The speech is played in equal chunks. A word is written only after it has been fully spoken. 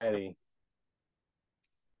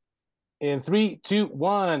In three, two,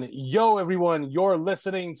 one. Yo, everyone, you're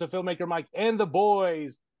listening to Filmmaker Mike and the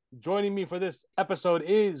boys. Joining me for this episode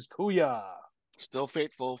is Kuya. Still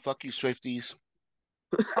faithful. Fuck you, Swifties.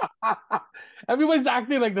 Everyone's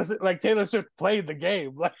acting like this, like Taylor Swift played the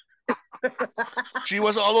game. Like, She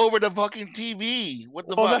was all over the fucking TV. What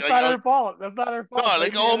the well, fuck? that's not her fault. That's not her No, fault.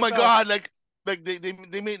 like Blame the oh my NFL. god, like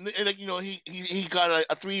they made like he got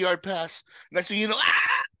a 3 yard pass. Next thing you know,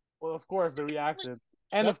 Well, of course, the reaction,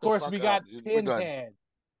 and of shut the course, fuck we up, got dude. We're done. Pinhead.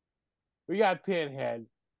 We got Pinhead.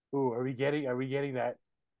 Ooh, are we getting? Are we getting that?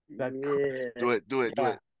 That Do Yeah, it, do it, do yeah.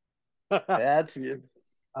 it. that's it.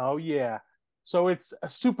 Oh yeah. So it's a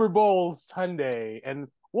Super Bowl Sunday, and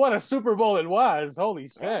what a Super Bowl it was! Holy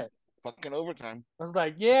Oh, shit! fucking overtime. I was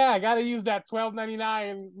like, yeah, I got to use that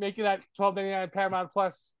 $12.99, making that $12.99 Paramount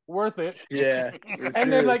Plus worth it. Yeah, for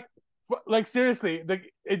And then sure. like seriously,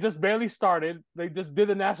 it just barely started. They just did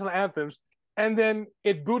the national anthems, and then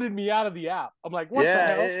it booted me out of the app. I'm like, what the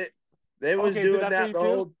Yeah, hell? they was Okay, did doing that for that you the too?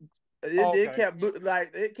 whole. Oh, It okay, kept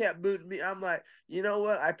it kept booting me. I'm like, you know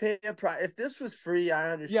what? I pay a price. If this was free, I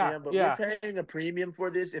yeah, understand, but we're yeah. paying a premium for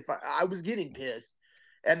this. If I was getting pissed,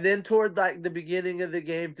 and then toward like the beginning of the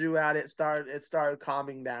game, throughout it started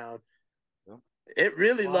calming down. It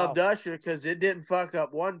really loved Wow. Usher because it didn't fuck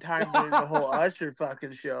up one time during the whole Usher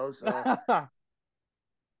fucking show. So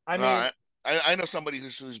I No, mean, I know somebody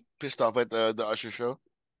who's pissed off at the Usher show.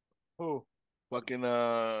 who? Fucking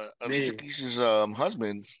Alicia me. Keys'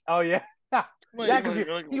 husband. Oh yeah, Like, yeah, you know, because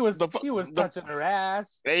you're like he was the he was the touching her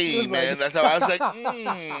ass. He hey was like, man, that's how I was like,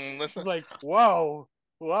 it's listen. like, whoa,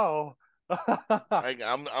 whoa. Like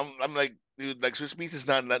I'm like, dude, like Swiss Beats is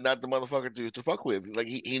not the motherfucker to fuck with. Like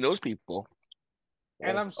he knows people.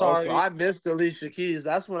 And I'm Also, sorry. I missed Alicia Keys.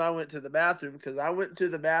 That's when I went to the bathroom because I went to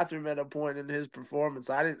the bathroom at a point in his performance.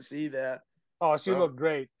 I didn't see that. Oh, she Well, looked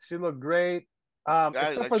great. She looked great. yeah,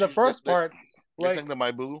 Except like for the she's first part, you're talking like to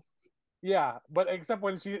my boo. yeah, but except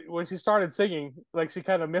when she started singing, like she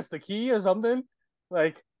kind of missed the key or something.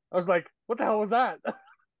 Like I was like, what the hell was that?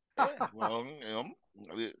 Yeah, well,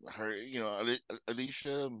 her,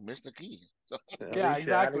 Alicia missed the key. So Yeah,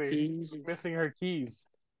 Alicia had the exactly. keys. Missing her keys.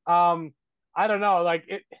 Um, I don't know. Like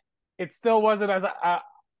it still wasn't as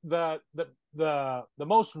the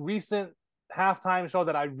most recent halftime show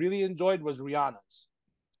that I really enjoyed was Rihanna's.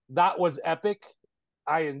 That was epic.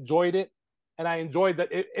 I enjoyed it, and I enjoyed that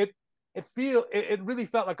it really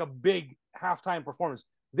felt like a big halftime performance.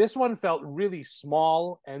 This one felt really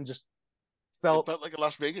small and just it felt, felt like a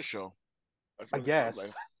Las Vegas show. That's I what it felt like.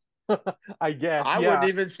 guess, I guess, I wouldn't yeah,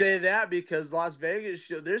 even say that because Las Vegas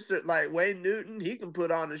show. Like Wayne Newton, he can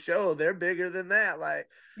put on a show. They're bigger than that. Like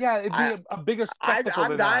yeah. It'd be I, a bigger spectacle I'm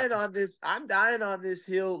than that. dying on this. I'm dying on this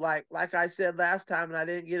hill. Like I said last time, and I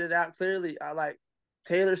didn't get it out clearly. I like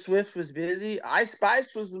Taylor Swift was busy. Ice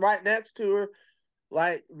Spice was right next to her.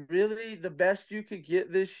 Like really, the best you could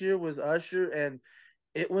get this year was Usher, and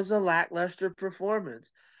it was a lackluster performance.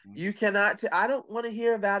 Mm. You cannot. I don't want to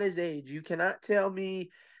hear about his age. You cannot tell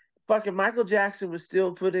me. Fucking Michael Jackson was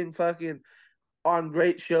still putting fucking on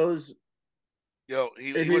great shows Yo,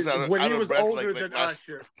 in he was his when out he of was breath older like than last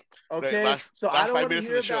Usher. like Okay, last so I last don't five want to minutes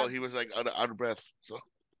of hear the show. about. He was like out of breath. So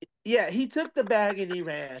Yeah, he took the bag and he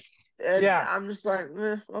ran, and Yeah. I'm just like,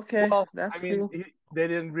 okay, Well, that's I mean, cool. he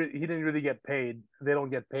didn't really get paid. They don't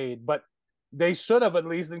get paid, but they should have at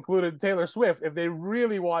least included Taylor Swift if they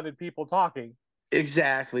really wanted people talking.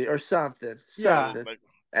 Exactly, or something, Yeah, something. like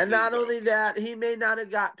And the, not the only that, he may not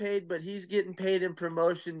have got paid, but he's getting paid in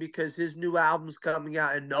promotion because his new album's coming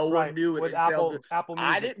out, and no one right. knew it With until the. Apple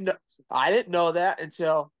I Music. didn't know. I didn't know that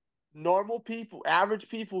until normal people, average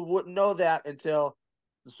people, wouldn't know that until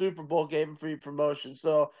the Super Bowl gave him free promotion.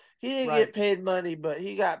 So he didn't Right. get paid money, but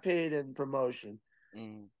he got paid in promotion.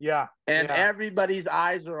 mm, Yeah. And Yeah. everybody's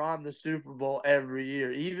eyes are on the Super Bowl every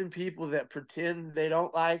year, even people that pretend they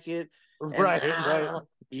don't like it. And Right. Right.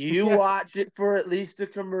 you Yeah. watch it for at least the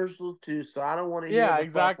commercials too. So I don't want to hear Yeah. the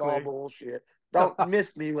fuck all Exactly. bullshit. Don't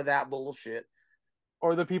miss me with that bullshit.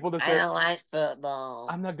 Or the people that I say, don't like football.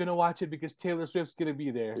 "I'm not gonna watch it because Taylor Swift's gonna be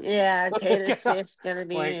there." Yeah, Taylor Swift's gonna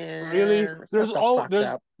be Like really? shut the fuck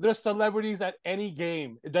up. There's celebrities at any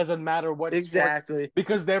game. It doesn't matter what sport Exactly.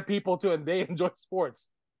 because they're people too and they enjoy sports.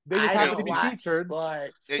 They just I happen to don't be you, watch featured.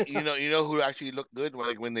 sports. who actually looked good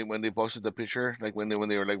like when they posted the picture, like when they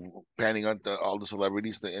were like panning out all the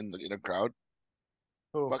celebrities in the crowd.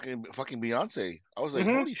 Oh, Fucking Beyonce. I was like,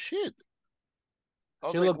 mm-hmm. holy shit. I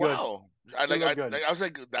was She like, looked good. wow. She looked good. I was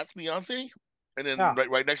like, that's Beyonce. And then Yeah.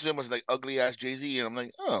 right next to him was like ugly ass Jay-Z, and I'm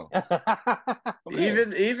like, oh, okay,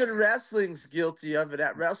 Even wrestling's guilty of it.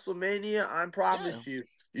 At WrestleMania, I yeah. promise you.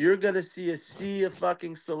 you're gonna see a sea of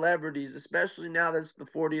fucking celebrities, especially now that's the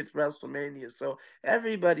 40th WrestleMania. So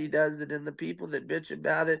everybody does it, and the people that bitch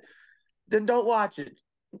about it, then don't watch it.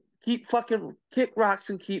 Keep fucking kick rocks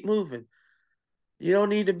and keep moving. You don't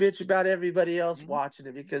need to bitch about everybody else Mhm. watching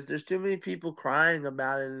it because there's too many people crying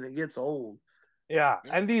about it and it gets old. Yeah,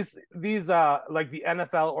 Yeah. and these like the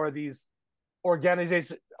NFL or these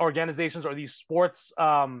organizations or these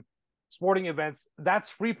sporting events, that's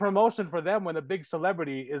free promotion for them when a big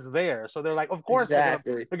celebrity is there. So they're like, of course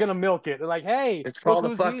Exactly. they're gonna milk it. They're like, hey, It's look called a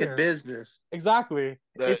who's fucking here. business. Exactly.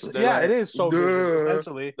 The It's It's the yeah, it like, is show business duh,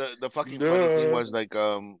 essentially. the fucking funny thing duh. was like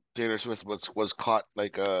Taylor Swift was caught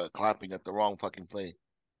like clapping at the wrong fucking play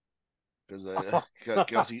because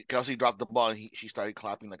Kelsey dropped the ball and she started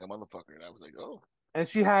clapping like a motherfucker and I was like, oh, And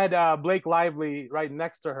she had Blake Lively right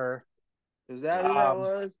next to her. Is that who that Um,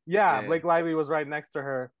 was? yeah, yeah, Blake Lively was right next to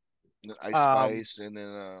her. and then Ice Um, Spice and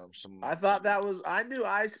then some I thought that was. I knew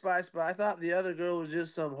Ice Spice, but I thought the other girl was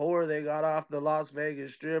just some whore they got off the Las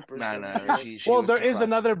Vegas Strip or some nah, shit. she well, was there too is classy.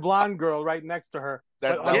 another blonde girl right next to her, but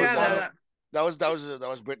That on that the was Yeah, one. that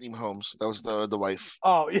was Brittany Mahomes. That was the wife.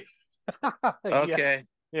 Oh, yeah, okay,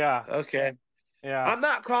 yeah, okay. yeah. I'm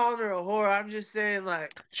not calling her a whore. I'm just saying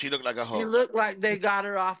like She looked like a she hoe. looked like they got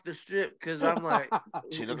her off the strip because I'm like, who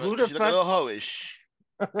the She looked a fuck? little hoish.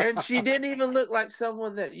 And she didn't even look like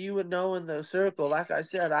someone that you would know in the circle. Like I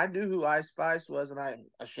said, I knew who Ice Spice was, and I'm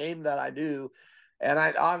ashamed that I do. And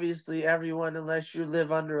I obviously everyone, unless you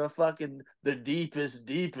live under a fucking the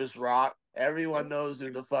deepest rock, everyone knows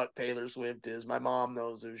who the fuck Taylor Swift is. My mom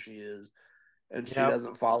knows who she is, and she Yep.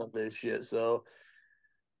 doesn't follow this shit. So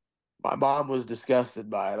my mom was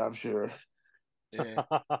disgusted by it. I'm sure. Yeah,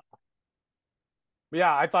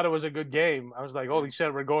 Yeah, I thought it was a good game. I was like, yeah. holy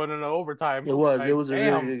shit, we're going into overtime. It was. It Like, was a really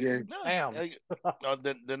damn, good game. No, damn. like, no,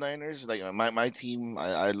 the Niners, like my team,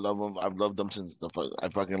 I love them. I've loved them since I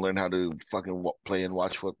fucking learned how to fucking play and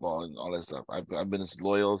watch football and all that stuff. I've been as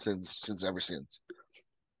loyal since ever since,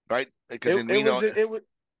 right? Because It in it was Reno, it was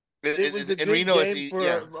it was a in good Reno, it's game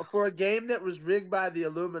yeah. for a game that was rigged by the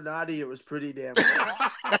Illuminati. It was pretty damn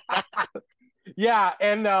close. Yeah,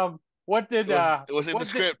 and It was in the what did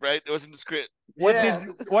script, right? It was in the script. Yeah.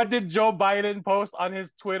 what did Joe Biden post on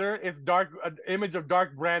his Twitter? It's dark an image of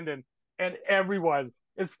Dark Brandon, and everyone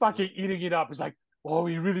is fucking eating it up. It's like, oh,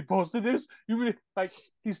 he really posted this? You really like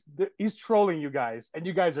he's trolling you guys, and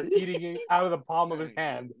you guys are eating it out of the palm of his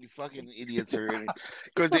hand You fucking idiots are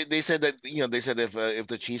because they said that they said if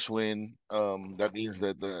the Chiefs win, that means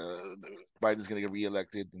that the Biden's gonna get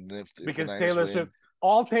reelected, and if the because Niners Taylor win, Swift,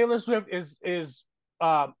 all Taylor Swift is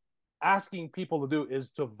um, asking people to do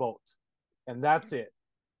is to vote, and that's it.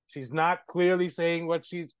 She's not clearly saying what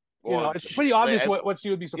she's. well, It's pretty obvious like, what she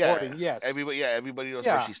would be supporting. Yes, everybody knows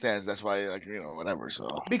where yeah, she stands. That's why, like, whatever. So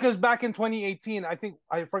because back in 2018, I think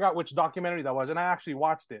I forgot which documentary that was, and I actually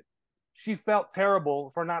watched it. She felt terrible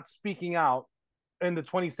for not speaking out in the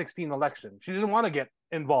 2016 election. She didn't want to get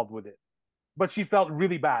involved with it, but she felt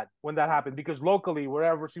really bad when that happened because locally,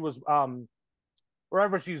 wherever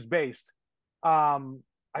she's based,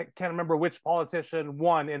 I can't remember which politician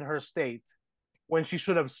won in her state when she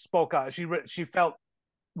should have spoke up. She felt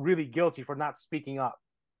really guilty for not speaking up.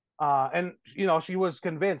 And she was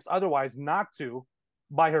convinced otherwise not to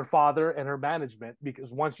by her father and her management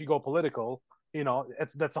because once you go political,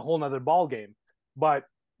 that's a whole nother ball game. But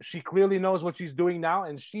she clearly knows what she's doing now,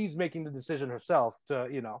 and she's making the decision herself to.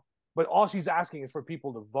 But all she's asking is for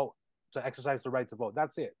people to vote, to exercise the right to vote.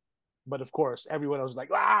 That's it. But of course, everyone was like,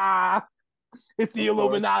 it's the Of course.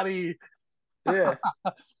 Illuminati. Yeah.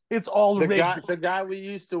 It's all The rigged. guy we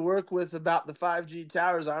used to work with about the 5G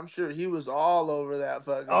towers, I'm sure he was all over that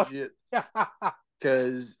fucking Oh, shit. yeah.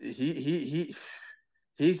 Cause he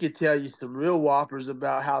could tell you some real whoppers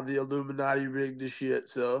about how the Illuminati rigged the shit.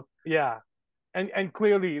 So Yeah. And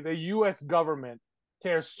clearly the US government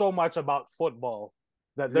cares so much about football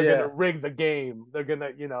that they're gonna yeah. rig the game. They're gonna,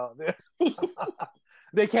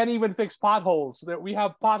 they can't even fix potholes. We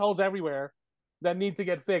have potholes everywhere that need to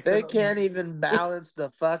get fixed. They And can't even balance the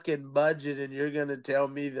fucking budget and you're gonna tell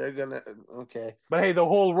me they're gonna okay. but hey, the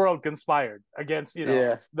whole world conspired against,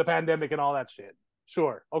 Yeah. the pandemic and all that shit.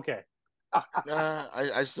 Sure. Okay.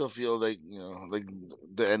 I still feel like like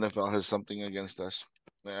the NFL has something against us,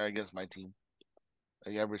 against my team,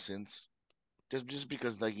 like ever since. Just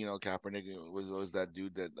because like Kaepernick was that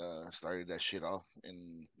dude that started that shit off,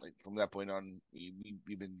 and like from that point on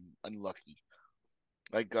we've been unlucky.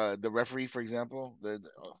 Like the referee, for example,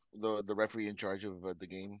 the referee in charge of the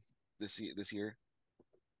game this year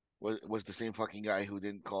was the same fucking guy who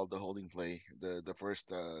didn't call the holding play the first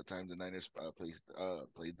time the Niners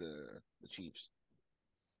played the Chiefs.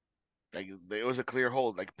 Like it was a clear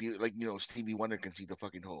hold. Like Stevie Wonder can see the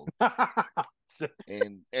fucking hold.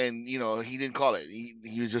 And he didn't call it.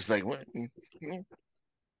 He was just like, "What?"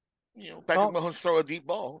 Patrick Oh, Mahomes throw a deep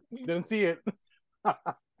ball, didn't see it.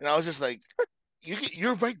 and I was just like,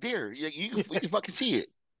 you're right there. You can fucking see it.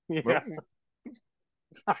 Yeah.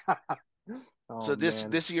 Oh So this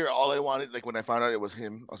man. this year, all I wanted, like when I found out it was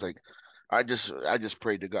him, I was like, I just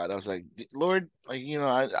prayed to God. I was like, Lord, like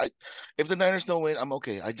if the Niners don't win, I'm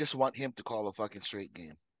okay. I just want him to call a fucking straight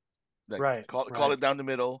game. Like Right. call Right. it down the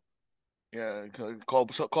middle. Yeah,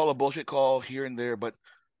 call a bullshit call here and there, but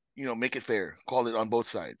make it fair. Call it on both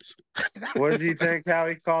sides. What did you think how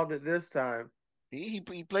he called it this time? He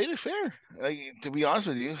played it fair. Like, to be honest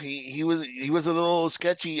with you, he was a little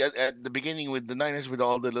sketchy at the beginning with the Niners with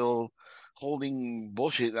all the little holding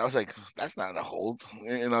bullshit. And I was like, that's not a hold.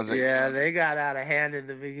 And I was like, Yeah, they got out of hand in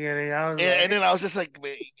the beginning. I was and like, then I was just like,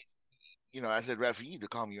 I said, ref, you need to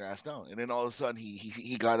calm your ass down. And then all of a sudden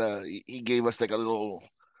he gave us like a little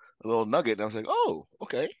nugget. And I was like, oh,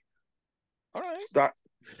 okay, all right. start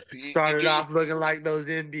You started gave off looking like those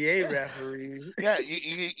NBA yeah referees. yeah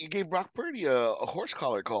you gave Brock Purdy a horse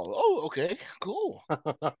collar call. Oh, okay, cool.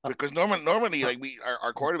 Because normally like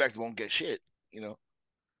our quarterbacks won't get shit, you know.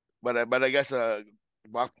 But I guess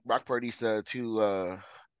Brock Purdy's too uh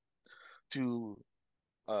too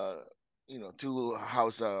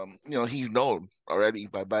house he's known already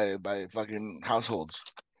by fucking households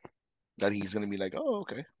that he's gonna be like, oh,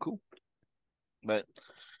 okay, cool. But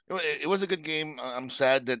it was a good game. I'm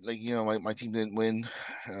sad that like my team didn't win,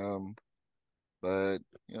 um, but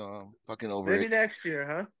I'm fucking over Maybe it. next year,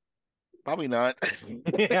 huh? Probably not.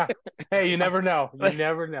 Yeah. Hey, you never know. You Like,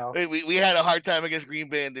 never know. we had a hard time against Green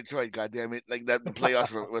Bay and Detroit. God damn it! Like that, the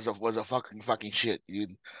playoffs was a fucking shit,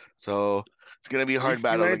 dude. So it's gonna be a At hard least you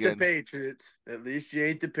battle ain't the again. Patriots. At least you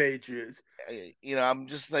ain't the Patriots. I'm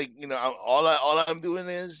just like all I'm doing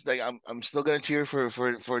is like I'm still gonna cheer for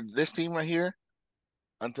this team right here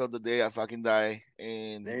until the day I fucking die,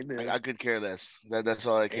 and I Amen. could care less. That's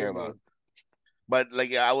all I care about. Amen. But like,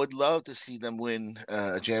 yeah, I would love to see them win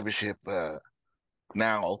a championship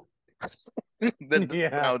now than Yeah.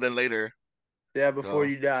 now than later. Yeah, before So,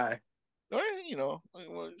 you die.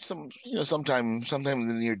 or sometime in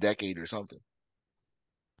the near decade or something.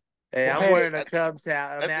 Hey, Well, I'm Hey, wearing a Cubs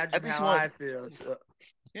hat. at Imagine least how one. I feel. So,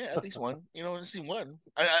 Yeah, at least one. Just see one.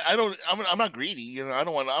 I don't. I'm not greedy. I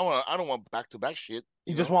don't want back to back shit.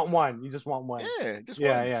 you just want one. You just want one. Yeah, just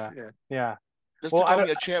Yeah, one. yeah, yeah. yeah. Just to Well, call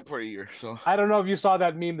me a champ for a year. So I don't know if you saw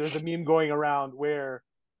that meme. There's a meme going around where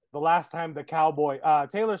the last time the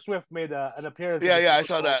Taylor Swift made an appearance in yeah, the yeah, I Super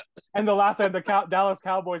saw Bowl, that. and the last time the Dallas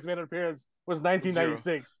Cowboys made an appearance was Zero.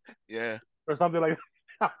 1996 Yeah. or something like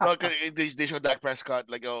No, that. 'cause they showed Dak Prescott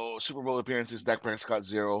like, oh, Super Bowl appearances, Dak Prescott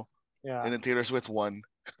 0, Yeah. and then Taylor Swift 1.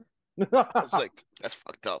 It's like, that's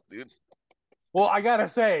fucked up, dude. Well, I gotta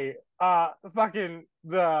say, fucking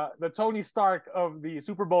the Tony Stark of the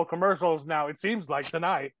Super Bowl commercials now. It seems like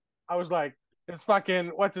tonight. I was like, it's fucking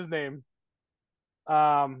what's his name?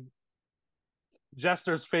 Um,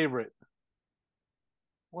 Jester's favorite.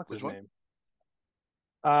 What's his Which one?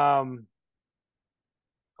 name? Um,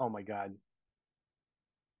 oh my god,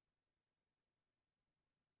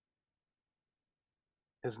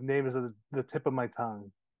 his name is at the tip of my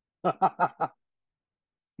tongue.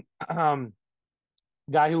 um,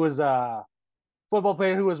 guy who was a football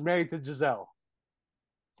player who was married to Giselle.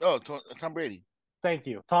 Oh, Tom Brady. Thank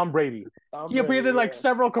you, Tom Brady. I'm He appeared ready. in like Yeah.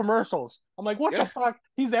 several commercials. I'm like, what the Yeah, fuck?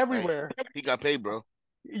 He's right. everywhere. He got paid, bro.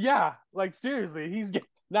 Yeah, like seriously,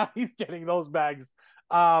 now he's getting those bags.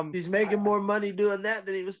 He's making more money doing that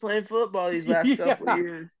than he was playing football these last couple of Yeah,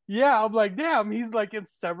 years. yeah. I'm like, damn, he's like in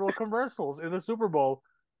several commercials in the Super Bowl.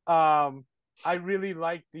 I really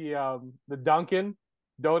like the Dunkin'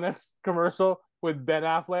 Donuts commercial with Ben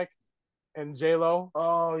Affleck and J Lo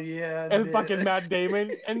Oh yeah, and fucking Matt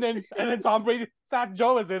Damon, and then Tom Brady, Fat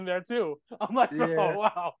Joe is in there too. I'm like, yeah. oh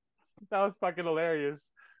wow, that was fucking hilarious.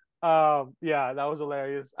 Yeah, that was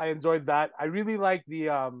hilarious. I enjoyed that. I really like the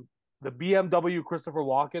BMW Christopher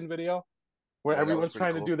Walken video where Oh, that was everyone's pretty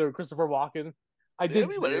trying to cool. do their Christopher Walken. I did.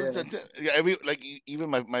 Everybody, Yeah. yeah, even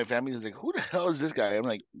my family is like, who the hell is this guy? I'm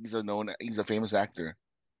like, he's a famous actor,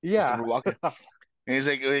 Yeah, Christopher Walken. And he's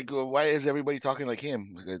like, well, why is everybody talking like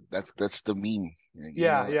him? Like, that's the meme,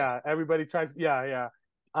 yeah, yeah. Everybody tries. Yeah, yeah.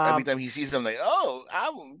 Every Um, time he sees him, like, oh,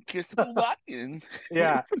 I'm Christopher Walken.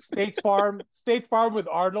 yeah. State Farm with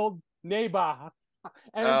Arnold Neighbor,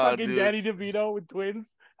 and then Oh, fucking dude. Danny DeVito with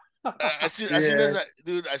twins. As soon as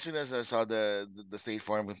Yeah. as soon as I saw the State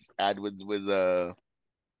Farm ad with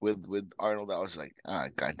Arnold, I was like, ah,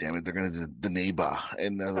 god damn it, they're gonna do the neighbor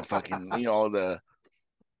and the fucking all the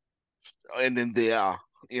And then they are,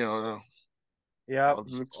 you know, Yep. all the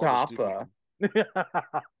stupid. Choppa.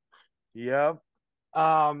 Yep.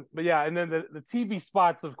 But yeah, and then the TV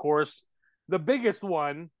spots, of course, the biggest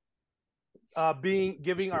one being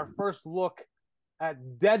giving our first look at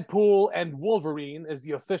Deadpool and Wolverine is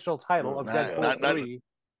the official title of Not Deadpool not not 3.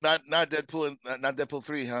 not Deadpool not Deadpool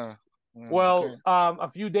 3, huh? Well, Okay. a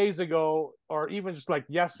few days ago, or even just like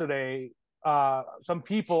yesterday, some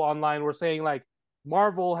people online were saying like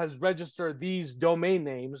Marvel has registered these domain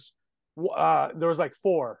names. There was like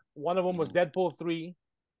four. One of them was Deadpool 3.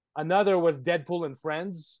 Another was Deadpool and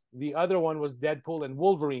Friends. The other one was Deadpool and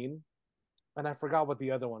Wolverine. And I forgot what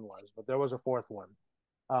the other one was, but there was a fourth one.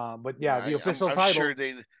 But yeah, the official I'm title.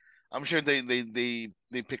 sure they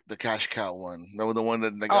picked the cash cow one. The one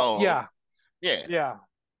that like, Oh yeah, yeah. yeah,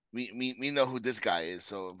 We know who this guy is,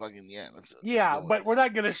 so fucking yeah, let's yeah. go. But we're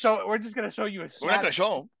not gonna show. We're just gonna show you a We're not shot. gonna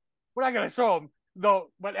show him. We're not gonna show them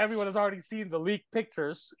though. But everyone has already seen the leaked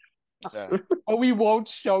pictures. Yeah. But we won't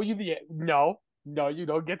show you the no. You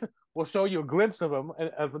don't get to. We'll show you a glimpse of him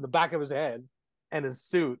from the back of his head and his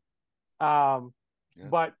suit.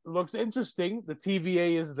 But looks interesting. The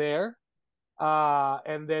TVA is there.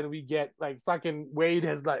 And then we get like fucking Wade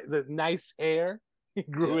has like the nice hair. He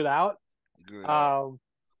grew it out. Well,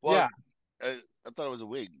 yeah. I thought it was a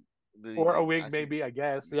wig. Or a wig, maybe, I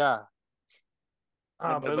guess. Yeah.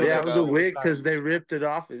 But Yeah, it was a wig because they ripped it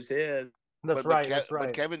off his head. That's right. That's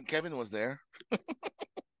right. But Kevin was there.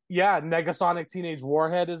 Yeah, Negasonic Teenage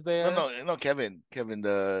Warhead is there. No, Kevin,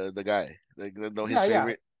 the guy, his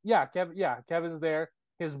favorite. Yeah, Kevin's there.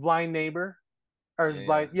 His blind neighbor, or his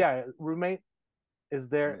roommate is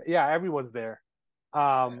there. Yeah, everyone's there.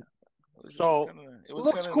 So it was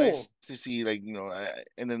looks kind of cool. nice to see, like,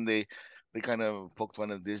 and then they kind of poked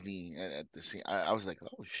fun of Disney at the scene. I was like,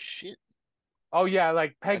 oh shit. Oh yeah,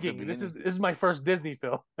 like pegging. This is my first Disney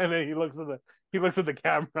film, and then he looks at the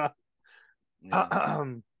camera. Yeah.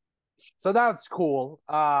 So that's cool.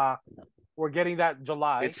 We're getting that in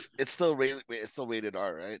July. It's still rated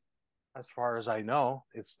R, right? As far as I know,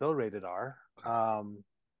 it's still rated R.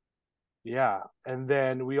 Yeah, and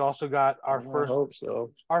then we also got our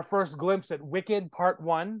first glimpse at Wicked Part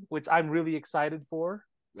 1, which I'm really excited for.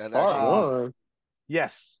 Part 1.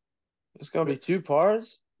 Yes. It's gonna be 2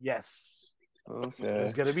 parts. Yes. Okay.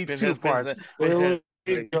 There's gonna be 2 parts. Ben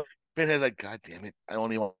has like, God damn it! I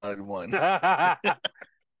only wanted one.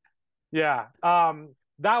 Yeah.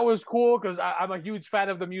 That was cool because I'm a huge fan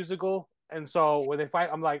of the musical, and so when they fight,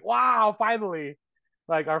 I'm like, wow, finally,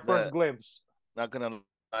 like our first glimpse. Not gonna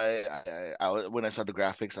lie, I when I saw the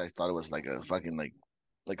graphics, I thought it was like a fucking like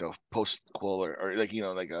a post-quel or like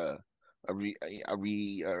like a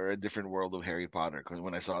different world of Harry Potter. Because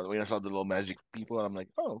when I saw the little magic people, and I'm like,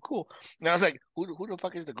 oh, cool. And I was like, who the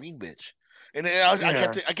fuck is the green bitch? And then I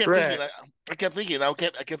kept thinking, I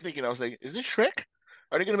was like, is this Shrek?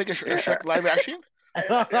 Are they gonna make a Shrek live action?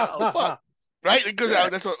 Oh fuck! Right? Because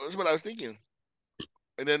that's what I was thinking.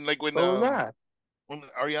 And then like when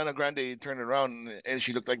Ariana Grande turned around and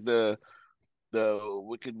she looked like the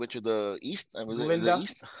Wicked Witch of the East. Was it the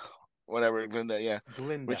East? Whatever, Glinda. Yeah.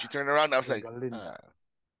 Glinda. When she turned around, I was like,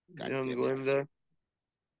 young Glinda.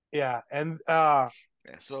 Yeah, and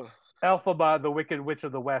so Elphaba, the Wicked Witch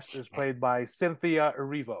of the West, is played by Cynthia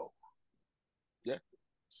Erivo. Yeah.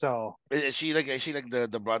 So is she like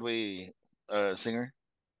the Broadway singer?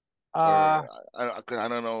 I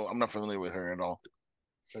don't know. I'm not familiar with her at all.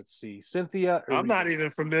 Let's see, Cynthia Erivo. I'm not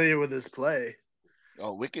even familiar with this play.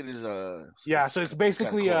 Oh, Wicked is so it's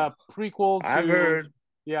basically a prequel to. I've heard.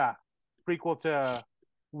 Yeah, prequel to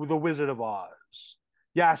The Wizard of Oz.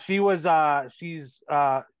 Yeah, she was. She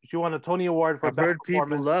won a Tony Award for best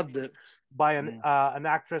performance. People loved it by an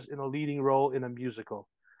actress in a leading role in a musical.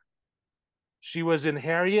 She was in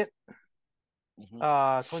Harriet,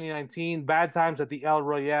 2019, Bad Times at the El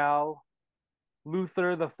Royale,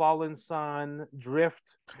 Luther, The Fallen Son,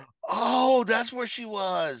 Drift. Oh, that's where she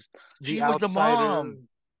was. She was the mom.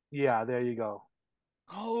 Yeah, there you go.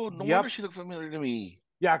 Oh, no wonder she looked familiar to me.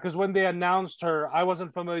 Yeah, because when they announced her, I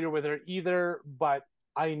wasn't familiar with her either, but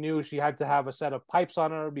I knew she had to have a set of pipes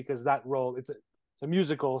on her because that role, it's a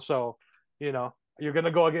musical, so you're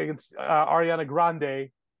gonna go against Ariana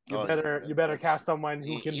Grande. You better cast someone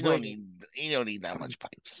who can bring. You don't need that much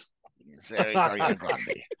pipes. It's Ariana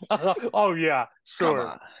Grande. Oh yeah,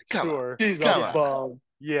 sure, come sure. Come on.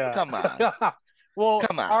 Yeah, come on. Well,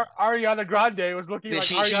 come on. Ariana Grande was looking like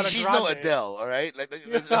Ariana Grande. She's no Adele, all right. Let's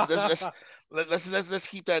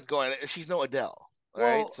keep that going. She's no Adele, all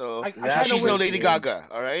right. So she's no Lady Gaga,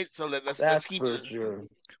 all right. So let's keep for sure.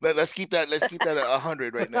 Let's keep that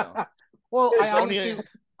 100 right now. Well,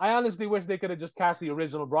 I honestly wish they could have just cast the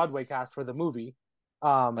original Broadway cast for the movie.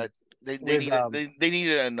 But they With needed they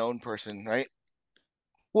needed a known person, right?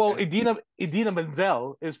 well, And Idina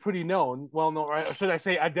Menzel is pretty known. Well known, right? Or should I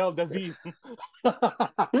say Adele Dazeem?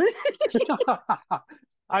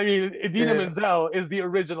 I mean, Idina Yeah. Menzel is the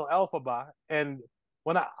original Elphaba, and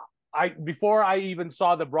when I before I even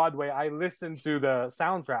saw the Broadway, I listened to the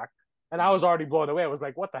soundtrack, and I was already blown away. I was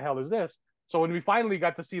like, "What the hell is this?" So when we finally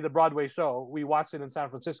got to see the Broadway show, we watched it in San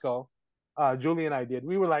Francisco. Julie and I did.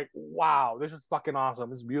 We were like, "Wow, this is fucking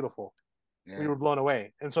awesome! It's beautiful." We yeah, were blown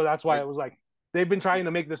away, and so that's why like it was like they've been trying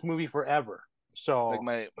to make this movie forever. like So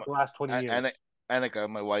my the last 20 years. Annika,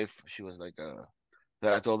 my wife, she was like,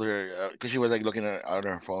 I told her because she was like looking at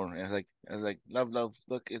her phone, and I was like, love,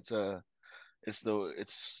 look, it's the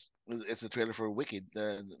trailer for Wicked,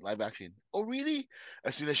 the live action. Oh, really?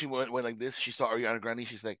 As soon as she went like this, she saw Ariana Grande.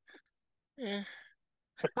 She's like, eh.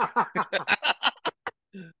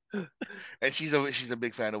 And she's a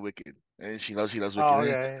big fan of Wicked, and she loves Wicked. Oh,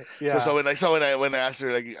 okay, So yeah. when I asked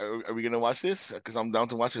her like, are we gonna watch this? Because I'm down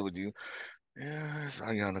to watch it with you. Yes,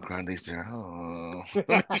 Ariana Grande's there. Oh.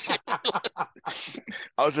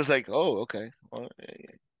 I was just like, oh, okay. Well,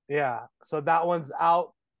 Yeah. So that one's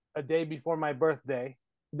out a day before my birthday,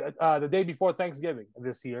 the day before Thanksgiving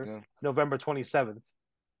this year, yeah. November 27th.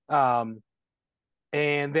 Um,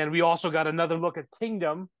 and then we also got another look at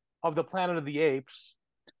Kingdom of the Planet of the Apes,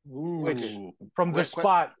 which Ooh. from the Que- que-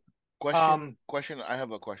 spot. Um, question. I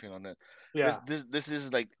have a question on that. This yeah, this this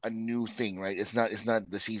is like a new thing, right? It's not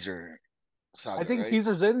the Caesar I saga, think right?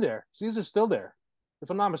 Caesar's in there. Caesar's still there, if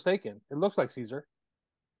I'm not mistaken. It looks like Caesar.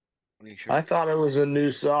 Are you I sure? thought it was a new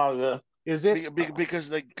saga. Is it? Because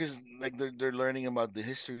they're learning about the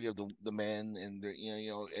history of the man, and they're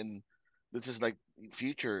and this is like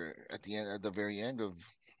future at the very end of.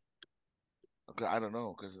 Okay, I don't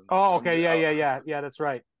know because Oh, I'm okay. Yeah. That's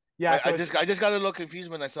right. Yeah. I So it's I just got a little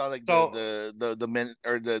confused when I saw like so the men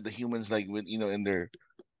or the humans like with in their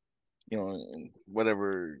in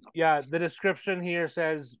whatever. yeah, the description here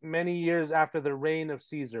says many years after the reign of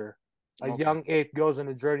Caesar, a Okay, young ape goes on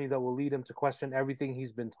a journey that will lead him to question everything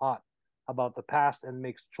he's been taught about the past and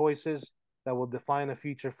makes choices that will define a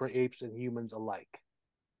future for apes and humans alike.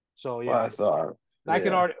 So I yeah, thought. I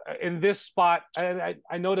can Yeah. already in this spot. I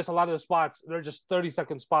noticed a lot of the spots they're just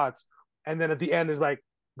 30-second spots, and then at the end is like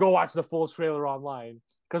go watch the full trailer online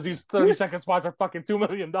because these 30-second spots are fucking $2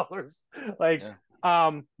 million. Like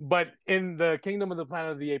yeah. but in the Kingdom of the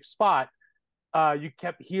Planet of the Apes spot, you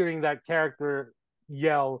kept hearing that character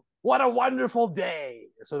yell, "What a wonderful day!"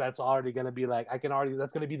 So that's already gonna be like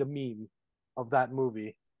that's gonna be the meme of that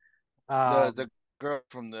movie. The Um, girl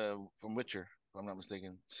from Witcher, if I'm not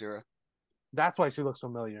mistaken, Sarah. that's why she looks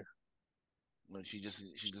familiar. No, she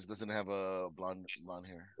just doesn't have a blonde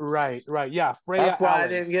hair. So Right. Yeah, Freya That's why I Allen.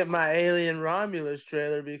 didn't get my Alien Romulus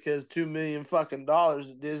trailer because $2 million fucking dollars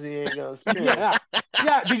that Disney ain't gonna spend. Yeah.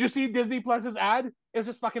 Yeah. Did you see Disney Plus's ad? It's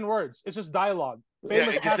just fucking words. It's just dialogue. yeah,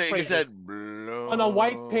 Famous it just said catchphrases on a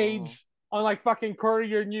white blow, page on like fucking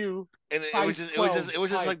Courier New and size 12 it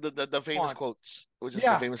was just type like the famous font. quotes. It was just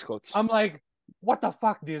the Yeah. famous quotes. I'm like, what the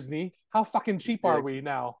fuck, Disney? How fucking cheap are we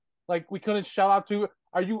now? Like we couldn't shell out to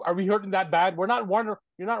are we hurting that bad? We're not Warner,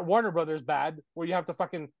 you're not Warner Brothers bad where you have to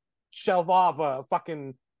fucking shelve off a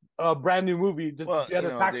fucking brand new movie just Well, get a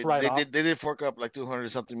tax write off. they did fork up like 200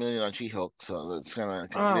 something million on She-Hulk, so that's kind of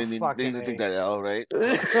Oh they need fucking to take A. that L, right?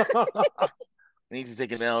 So they need to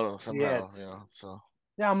take an L Shit. somehow, So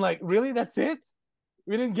Yeah, I'm like, really? That's it?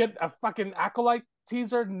 We didn't get a fucking acolyte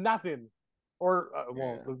teaser, nothing. Or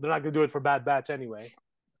well, yeah, they're not gonna do it for Bad Batch anyway.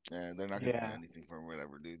 yeah, they're not gonna get Yeah. anything from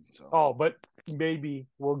whatever, dude. So Oh, but maybe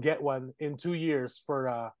we'll get one in 2 years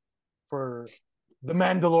for the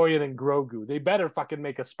Mandalorian and Grogu. They better fucking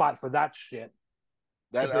make a spot for that shit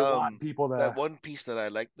that if they want people that to. one piece that I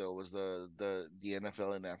liked though was the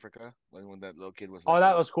NFL in Africa when that little kid was Oh, like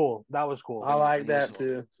that was cool. That was cool. I like when he was that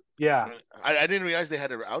too. Yeah, I didn't realize they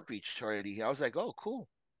had an outreach already. I was like, oh, cool.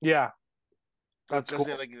 yeah, that's Because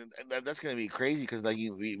cool. like that's gonna be crazy. Because like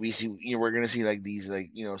we see we're gonna see like these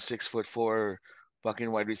like 6'4"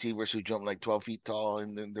 fucking wide receivers who jump like 12 feet tall,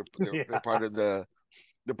 and then they're Yeah, part of the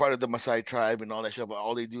Maasai tribe and all that shit. But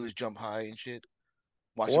all they do is jump high and shit.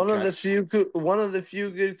 Watch them One of the catch. few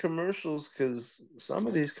good commercials because some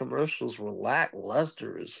of these commercials were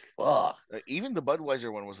lackluster as fuck. Even the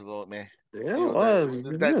Budweiser one was a little meh. Yeah, You it know was.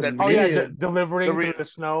 that oh yeah, reunion. Mid. The delivering re, through the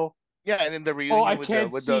snow. yeah, and then the Oh, I reunion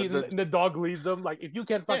can't with see, the and the dog leads them. Like if you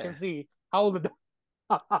can't yeah. fucking see, how will the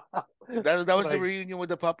dog? That was the Like reunion with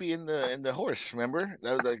the puppy and the horse. Remember?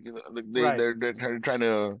 That was like right, they're trying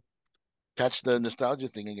to catch the nostalgia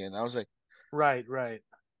thing again. I was like, right.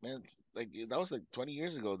 man, that was like 20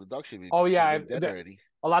 years ago. The dog Oh should yeah, be dead already.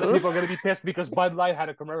 a lot of people are gonna be pissed because Bud Light had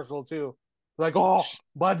a commercial too. Like, oh,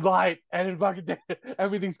 Bud Light, and then fucking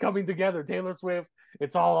everything's coming together. Taylor Swift,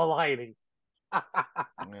 it's all aligning.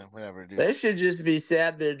 Yeah, whatever, dude. They should just be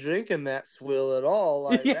sad they're drinking that swill at all.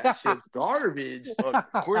 Like that Yeah. shit's garbage.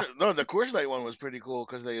 No, the Coors Light one was pretty cool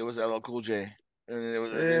because it was LL Cool J, and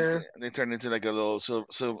Yeah. they turned into like a little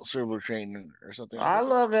silver train or something. I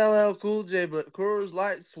was I like, oh, love LL Cool J, but Coors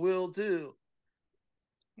Light swill too.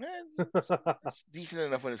 man, it's decent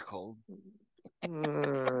enough when it's cold.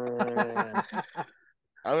 Uh,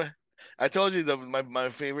 I I told you that my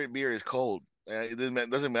favorite beer is cold. It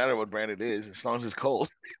doesn't matter what brand it is as long as it's cold.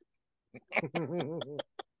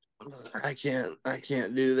 I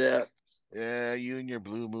can't do that. Yeah, you and your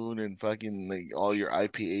Blue Moon and fucking like all your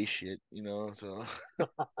IPA shit, So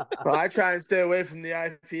Well, I try and stay away from the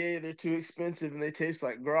IPA. They're too expensive and they taste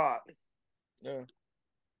like grot. yeah.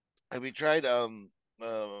 Have you tried uh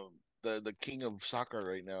the king of soccer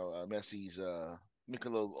right now, Messi's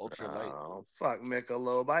Michelob Ultra Light? Oh, fuck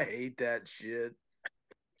Michelob. I hate that shit.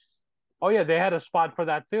 Oh yeah, they had a spot for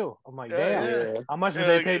that too. I'm like, Yeah, damn, yeah. Yeah. how much did Yeah,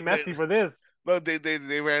 they like, pay Messi for this? no,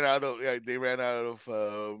 they ran out of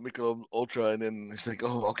Michelob Ultra, and then it's like,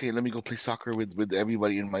 oh, okay, let me go play soccer with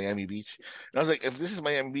everybody in Miami Beach. And I was like, if this is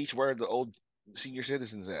Miami Beach, where are the old senior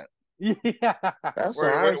citizens at? Yeah. That's what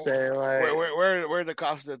Where I'm where saying. Like, where are the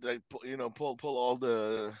cops that like pull all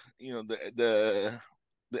the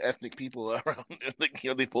the ethnic people around? Like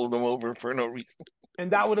they pull them over for no reason.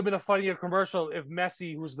 And that would have been a funnier commercial if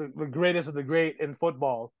Messi, who's the greatest of the great in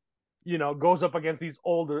football, goes up against these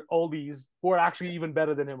oldies who are actually even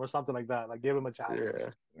better than him or something like that. Like give him a challenge. yeah.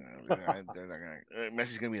 They're not gonna.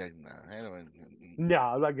 Messi's gonna be like, nah, I don't. No,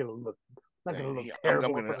 I'm not gonna look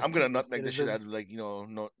terrible in front of I'm gonna senior nutmeg the shit out of citizens. like no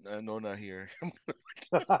Nona here.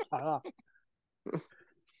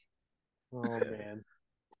 Oh man.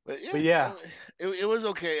 But yeah, But yeah. it was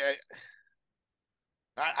okay.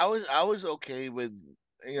 I was okay with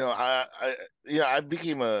I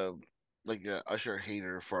became a Usher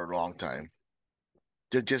hater for a long time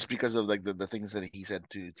just because of like the things that he said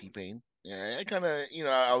to T Pain. Yeah, I kind of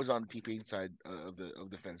I was on T Pain side of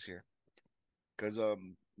the fence here because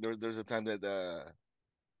there's a time that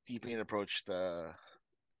T Pain approached Usher.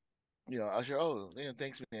 Oh,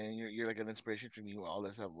 thanks man, you're like an inspiration for me, all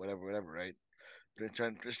that stuff, whatever, right?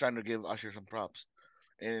 Just trying to give Usher some props,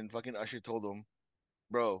 and fucking Usher told him,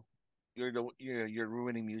 bro, you're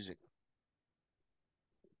ruining music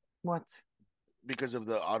What? because of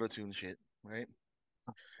the auto tune shit, right?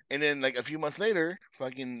 And then like a few months later,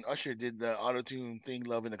 fucking Usher did the auto tune thing,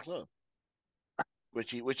 "Love in the Club,"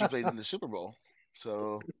 which he played in the Super Bowl.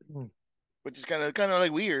 So, which is kind of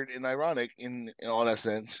like weird and ironic in all that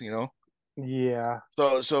sense. Yeah.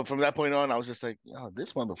 So from that point on, I was just like, oh,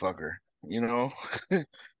 this motherfucker, you know.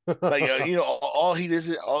 Like all he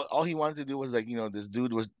did all he wanted to do was like this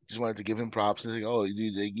dude was just wanted to give him props and like, oh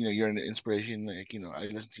dude, like, you're an inspiration, like I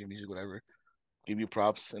listen to your music, whatever, give you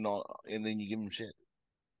props and all, and then you give him shit.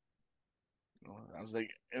 I was like,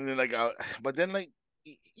 and then like but then like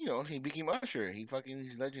he became Usher.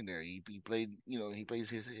 He's legendary. He played, he plays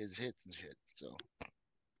his hits and shit. So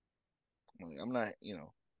like, I'm not,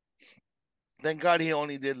 thank God he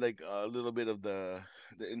only did like a little bit of the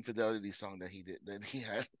infidelity song that he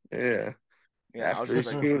had. Yeah. Yeah, I was After he just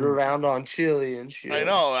like, screwed around on Chili and I shit.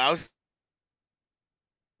 know, I was,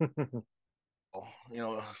 you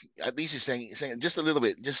know, at least he's saying just a little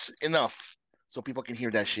bit, just enough, so people can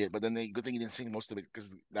hear that shit. But then good thing he didn't sing most of it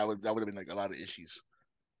because that would have been like a lot of issues.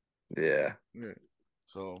 Yeah. Yeah.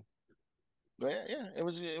 So, but yeah, it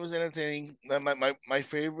was entertaining. My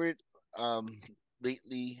favorite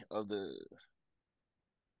lately of the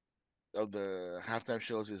halftime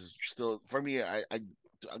shows is still for me. I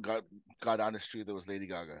got honest truth. It was Lady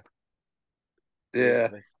Gaga. Yeah.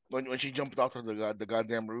 Like, when she jumped off of the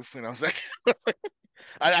goddamn roof, and I was like,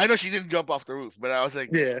 I know she didn't jump off the roof, but I was like,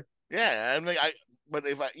 Yeah. yeah, I'm like But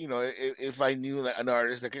if if I knew like an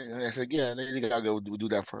artist that I said, yeah, Lady Gaga would do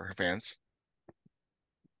that for her fans.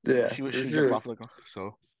 Yeah, She would for she jump sure. off like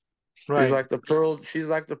so. She's Right. like the Pearl. She's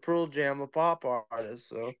like the Pearl Jam of pop artists.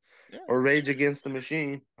 So, Yeah, or Rage Against the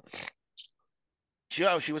Machine. she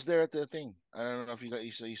was there at the thing. I don't know if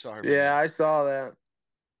you saw her Yeah, video. I saw that.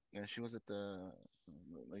 Yeah, she was at the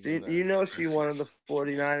like in She, the you know, she front wanted seats. the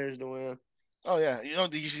 49ers to win. Oh yeah,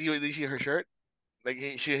 did you see her shirt? Like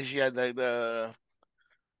she had like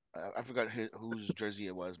I forgot whose jersey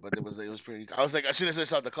it was, but it was pretty. I was like, as soon as I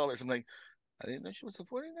saw the colors, I'm like, I didn't know she was a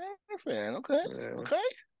 49er fan. Okay, Yeah. okay,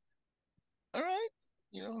 all right.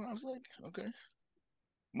 I was like, okay,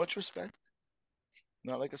 much respect.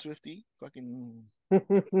 Not like a Swifty. Fucking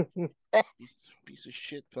piece of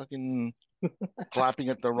shit. Fucking clapping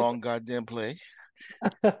at the wrong goddamn play.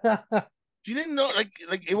 You didn't know,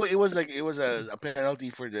 it was a penalty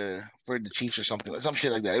for the Chiefs or something, some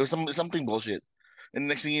shit like that. It was something bullshit. And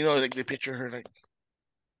next thing you know, like they picture her like,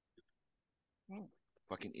 "Oh,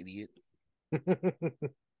 fucking idiot."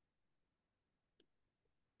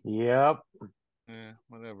 Yep. Yeah,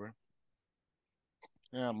 whatever.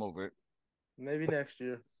 Yeah, I'm over it. Maybe next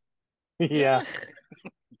year. Yeah.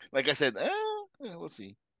 Like I said, yeah, we'll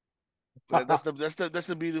see. But that's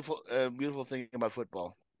the beautiful thing about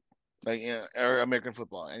football. Like, yeah, or American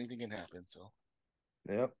football. Anything can happen. So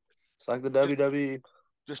Yep. It's like the just WWE.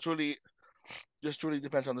 just truly just truly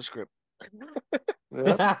depends on the script.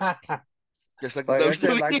 Yep. Just like the Like I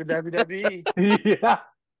said, like WWE. the WWE.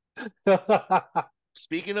 Yeah.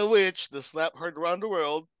 Speaking of which, the slap heard around the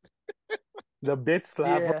world. The bitch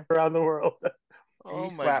slap Yeah. around the world. Oh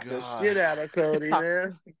He my slapped the god. shit out of Cody,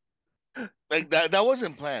 man. Like that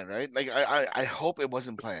wasn't planned, right? Like I hope it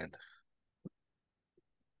wasn't planned.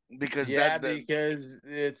 Because Yeah, that because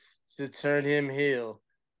it's to turn him heel.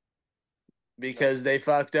 like Because they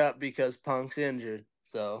fucked up because Punk's injured.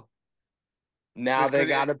 So now could they it,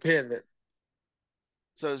 got to pivot.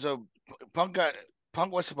 so Punk got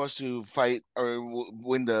Punk was supposed to fight or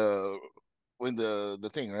win the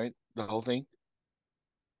thing, right? The whole thing.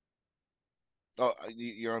 Oh,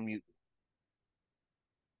 you're on mute.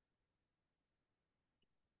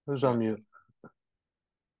 Who's Yeah, on mute?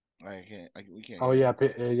 we can't Oh hear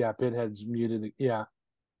yeah, you. Pinhead's muted. Yeah,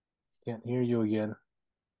 can't hear you again.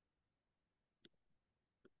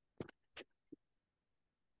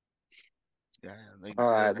 Yeah, like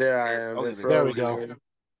All right, there I am. okay, It there you go. There we froze go. again.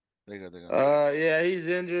 There you go. There you go. Yeah, he's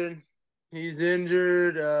injured. He's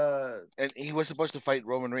injured. And he was supposed to fight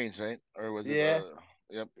Roman Reigns, right? Or was it? Yeah,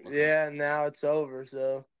 Yep. Okay. yeah. Now it's over.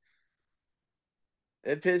 So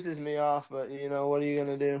it pisses me off, but what are you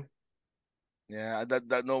gonna do? Yeah,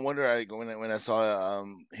 that no wonder when I saw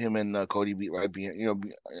him and Cody beat right being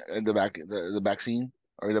in the back scene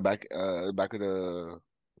or the back of the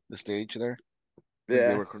stage there. Like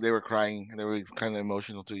Yeah. they were crying. They were kind of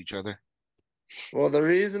emotional to each other. Well, the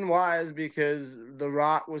reason why is because The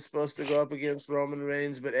Rock was supposed to go up against Roman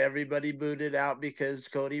Reigns, but everybody booted out because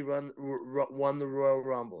Cody won the Royal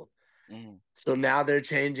Rumble. Mm. So now they're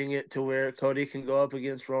changing it to where Cody can go up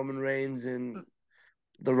against Roman Reigns and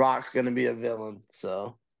The Rock's going to be a villain.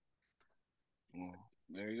 So Mm.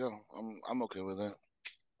 There you go. I'm okay with that.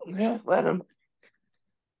 yeah, let him.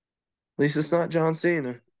 At least it's not John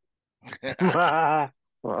Cena.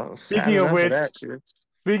 Well, sad Speaking of enough of which, that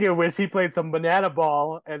shit. he played some banana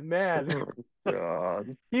ball, and man, Oh,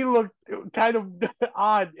 God. he looked kind of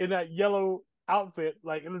odd in that yellow outfit.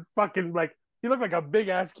 Like it was fucking like he looked like a big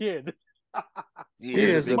ass kid. He He With is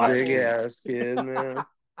a his is a big ass big kid. muscles. ass kid, man.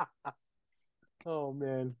 Oh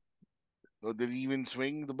man. Oh, did he even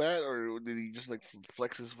swing the bat, or did he just like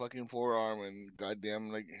flex his fucking forearm and goddamn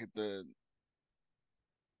like hit the?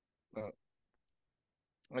 Uh,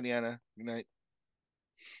 Indiana, good night.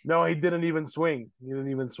 No, he didn't even swing. He didn't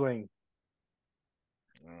even swing.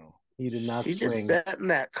 Oh. He did not He just swing. sat in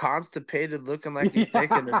that constipated looking like he's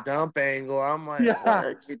taking a Yeah. dump angle. I'm like, what Yeah.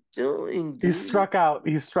 are you doing, He dude? struck out.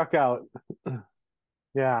 He struck out.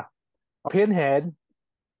 Yeah. Pinhead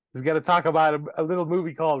is going to talk about a little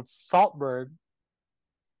movie called Saltburn.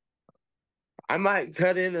 I might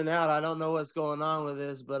cut in and out. I don't know what's going on with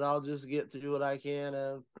this, but I'll just get through what I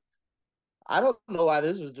can. I don't know why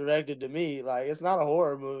this was directed to me. Like, it's not a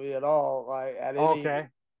horror movie at all. Like, Okay.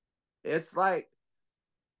 it's like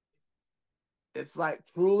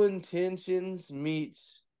Cruel Intentions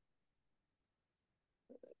meets.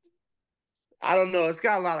 I don't know. It's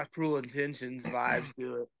got a lot of Cruel Intentions vibes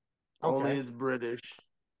to it. Only Okay. it's British.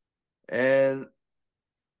 And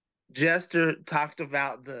Jester talked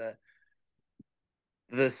about the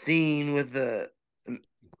scene with the.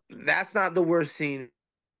 That's not the worst scene.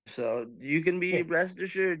 So you can be rest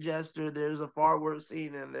assured, Jester. There's a far worse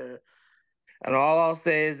scene in there, and all I'll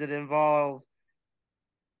say is it involves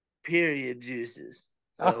period juices.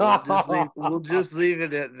 So we'll just leave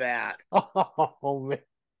it at that. Oh man.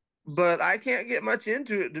 But I can't get much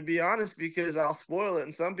into it to be honest because I'll spoil it,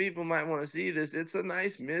 and some people might want to see this. It's a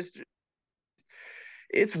nice mystery.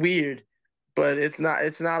 It's weird, but it's not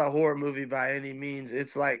a horror movie by any means.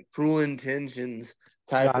 It's like Cruel Intentions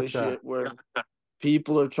type of Gotcha. shit where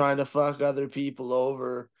people are trying to fuck other people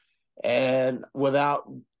over and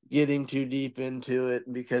without getting too deep into it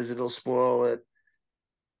because it'll spoil it.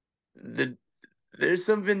 There's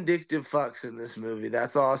some vindictive fucks in this movie.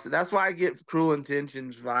 That's awesome. That's why I get Cruel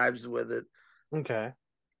Intentions vibes with it. Okay.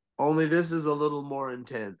 Only this is a little more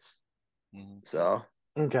intense. Mm-hmm. So,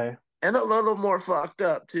 Okay. and a little more fucked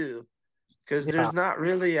up too. Because Yeah. there's not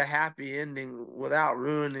really a happy ending without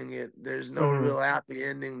ruining it. There's no real happy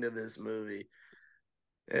ending to this movie.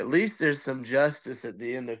 At least there's some justice at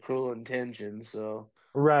the end of Cruel Intentions. So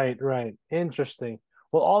Right, right. Interesting.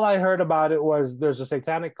 Well, all I heard about it was there's a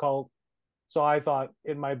satanic cult, so I thought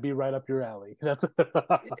it might be right up your alley. That's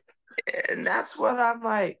and that's what I'm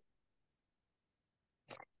like.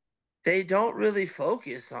 They don't really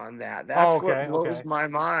focus on that. Oh, That's what okay, blows okay. my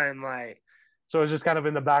mind. Like, So it's just kind of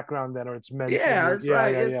in the background then, or it's mentioned. yeah, Or, it's yeah,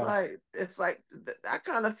 like yeah, it's yeah. like it's like I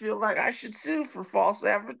kind of feel like I should sue for false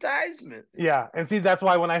advertisement. Yeah, and see, that's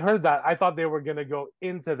why when I heard that, I thought they were gonna go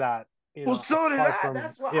into that, Well, so did apart I. from,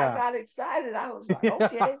 That's why I yeah, got excited. I was like, yeah.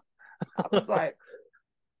 okay. I was like,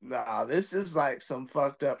 nah, this is like some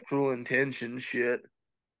fucked up cruel intention shit.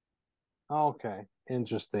 Okay,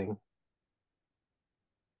 interesting.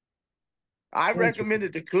 I recommend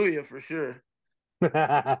Interesting. it to Kuya for sure.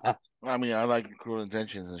 I mean, I like Cruel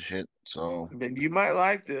Intentions and shit. So Then you might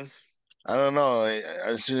like this. I don't know.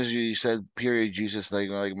 As soon as you said period, Jesus, like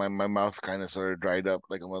my mouth kind of sort of dried up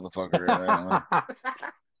like a motherfucker.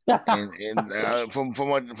 And from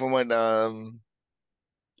what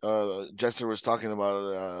Jester was talking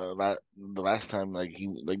about the last time, like he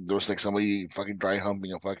like there was like somebody fucking dry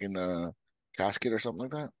humping a fucking casket or something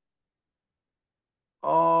like that.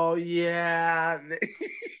 Oh yeah.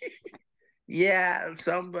 Yeah,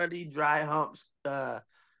 somebody dry humps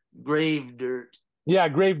grave dirt. Yeah,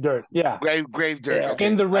 grave dirt. Yeah, Grave dirt. Yeah. Okay.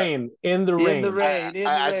 in the In the rain. rain, in the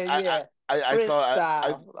I rain, I yeah. I Prince thought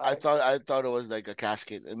style. Like, I thought it was like a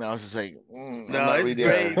casket, and I was just like, I'm no, not it's really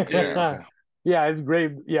grave yeah, dirt. okay. Yeah, it's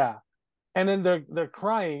grave. Yeah, and then they're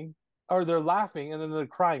crying or they're laughing and then they're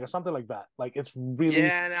crying or something like that. Like it's really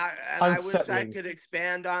Yeah, and I wish I unsettling. could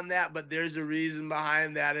expand on that, but there's a reason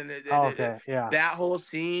behind that, and Oh, okay, yeah. that whole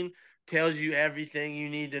scene tells you everything you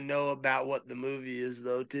need to know about what the movie is,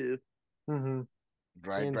 though, too. Mm-hmm.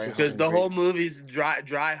 Dry Because humping Interesting. the grave. whole movie's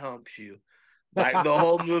dry humps you, like the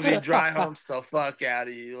whole movie dry humps the fuck out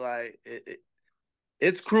of you. Like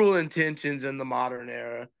it's Cruel Intentions in the modern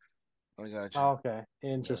era. I got you. Okay, I got you.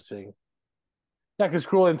 interesting. Yeah, because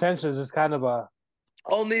Cruel Intentions is kind of a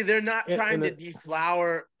Only they're not trying in to a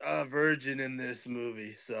deflower a virgin in this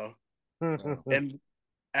movie, so No, and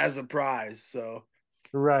as a prize, so.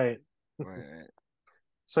 right. right.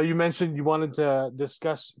 So you mentioned you wanted to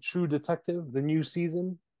discuss True Detective, the new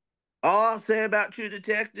season. All I'll say about True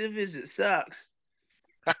Detective is it sucks.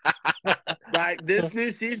 Like this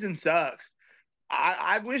new season sucks.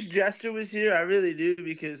 I wish Jester was here. I really do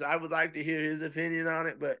because I would like to hear his opinion on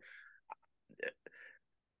it. But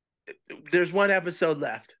there's one episode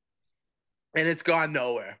left, and it's gone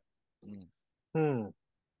nowhere. Hmm.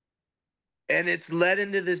 And it's led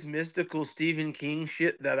into this mystical Stephen King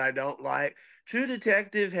shit that I don't like. True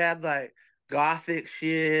Detective had like gothic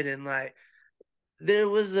shit, and like there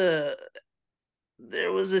was a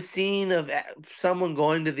there was a scene of someone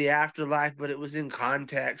going to the afterlife, but it was in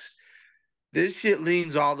context. This shit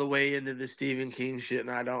leans all the way into the Stephen King shit,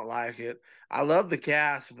 and I don't like it. I love the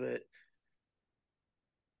cast, but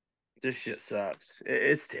this shit sucks.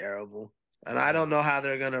 It's terrible. And I don't know how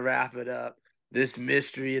they're going to wrap it up. This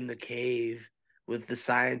mystery in the cave with the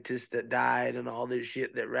scientist that died and all this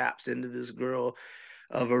shit that wraps into this girl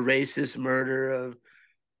of a racist murder of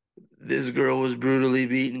this girl was brutally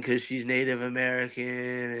beaten because she's Native American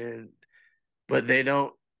and but they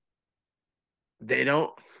don't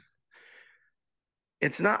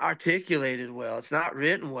it's not articulated well. It's not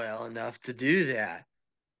written well enough to do that.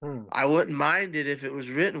 Hmm. I wouldn't mind it if it was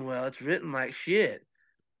written well. It's written like shit.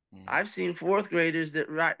 I've seen fourth graders that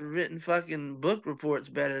write written fucking book reports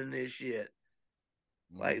better than this shit.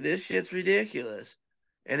 Like this shit's ridiculous.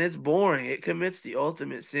 And it's boring. It commits the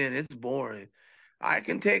ultimate sin. It's boring. I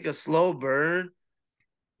can take a slow burn,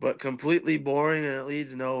 but completely boring and it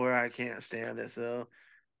leads nowhere. I can't stand it. So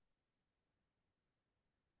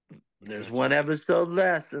I there's got you. one episode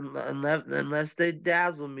less, unless they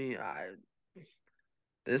dazzle me.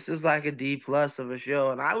 This is like a D plus of a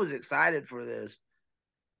show, and I was excited for this.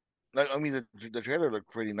 Like I mean, the trailer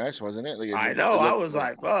looked pretty nice, wasn't it? Like I know. it I looked was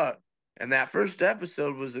like, fuck. And that first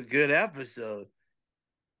episode was a good episode.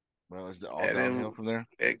 well, it's all And downhill then from there.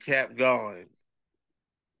 it kept going.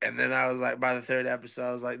 And then I was like, by the third episode,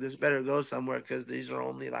 I was like, this better go somewhere because these are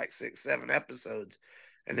only like 6, 7 episodes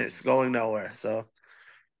and it's going nowhere. So,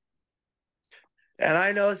 and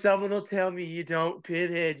I know someone will tell me, you don't,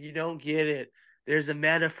 Pinhead, you don't get it. There's a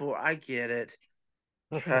metaphor. I get it.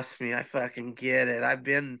 Trust me, I fucking get it. I've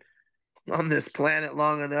been on this planet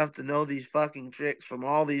long enough to know these fucking tricks from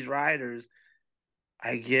all these writers.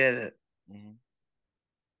 I get it. Mm-hmm.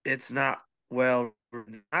 It's not well.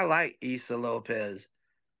 I like Issa Lopez.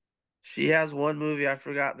 She has one movie, I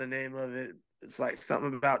forgot the name of it. It's like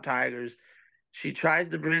something about tigers. She tries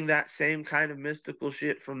to bring that same kind of mystical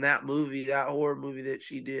shit from that movie, that horror movie that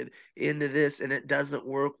she did, into this, and it doesn't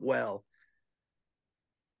work well.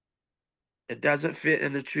 It doesn't fit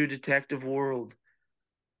in the true detective world.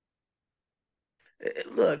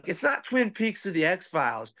 Look, it's not Twin Peaks or the X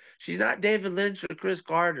Files. She's not David Lynch or Chris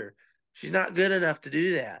Carter. She's not good enough to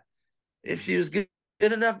do that. If she was good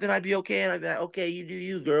enough, then I'd be okay. And I'd be like, okay, you do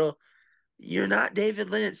you, girl. You're not David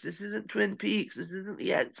Lynch. This isn't Twin Peaks. This isn't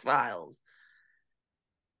the X Files.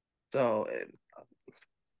 So,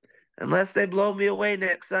 unless they blow me away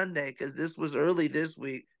next Sunday, because this was early this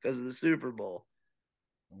week because of the Super Bowl.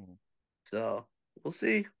 Mm-hmm. So, we'll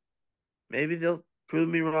see. Maybe they'll prove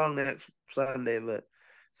me wrong next Sunday, but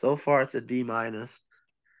so far it's a D minus.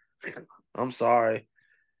 I'm sorry.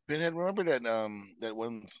 Pinhead, remember that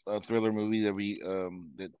one thriller movie that we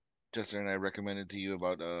that Chester and I recommended to you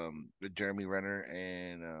about with Jeremy Renner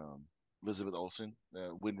and Elizabeth Olsen,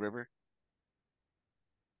 Wind River.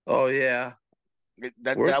 Oh yeah. Where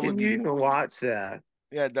That would can you be, even watch that?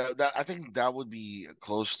 yeah, that I think that would be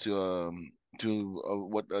close to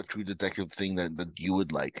what a true detective thing that you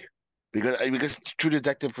would like, because True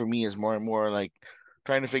Detective for me is more and more like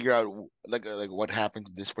trying to figure out like what happened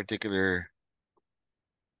to this particular,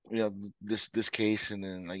 this case, and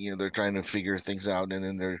then, like, they're trying to figure things out, and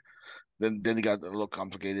then then it got a little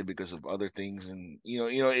complicated because of other things, and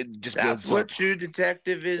it just That's builds what up. True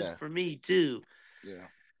Detective is Yeah, for me too. yeah,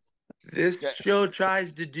 This yeah, show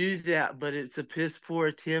tries to do that, but it's a piss poor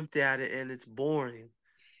attempt at it, and it's boring.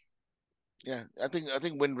 yeah. I think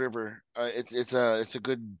Wind River. It's a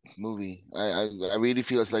good movie. I really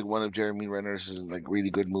feel it's like one of Jeremy Renner's like really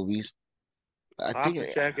good movies. I I'll have think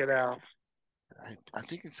to check it out. I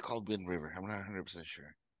think it's called Wind River. I'm not 100%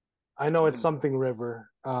 sure. I It's know it's Wind. something River.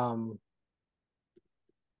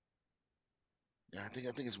 Yeah, I think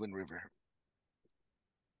it's Wind River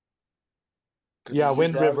because Yeah, he.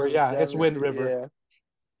 Wind River. Yeah, it's Wind 2017. River.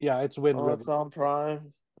 Yeah. Yeah, it's Wind Oh, River. it's on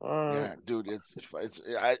Prime. All right. Yeah, dude,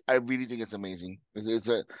 I really think it's amazing.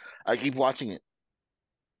 I keep watching it.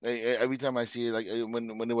 Every time I see it, like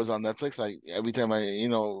when it was on Netflix, like every time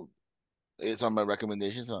it's on my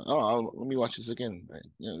recommendations. Let me watch this again. Right?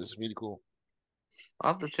 Yeah, this is really cool.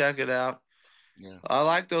 I'll have to check it out. Yeah, I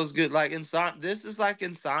like those good, like This is like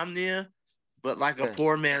Insomnia, but like a yeah.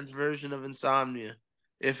 poor man's version of Insomnia.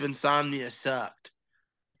 If Insomnia sucked,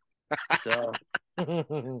 so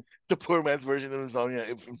The poor man's version of Insomnia.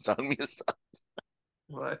 If Insomnia is,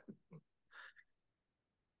 what?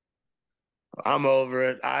 I'm over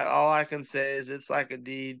it. All I can say is it's like a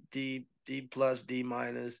D plus D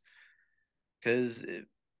minus because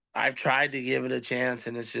I've tried to give it a chance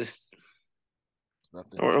and it's just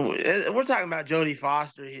nothing. we're talking about Jodie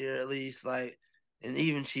Foster here at least, like, and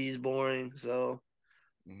even she's boring. So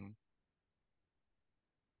Hmm.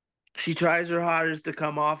 she tries her hardest to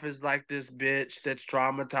come off as like this bitch that's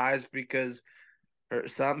traumatized because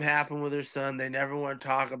something happened with her son. They never want to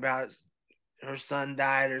talk about it. Her son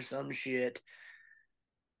died or some shit,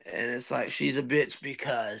 and it's like she's a bitch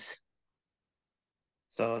because.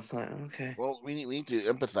 So it's like, okay, Well, we need to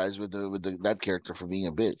empathize with that character for being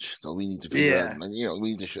a bitch. So we need to figure out, yeah. like,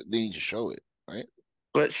 we need to they need to show it, right?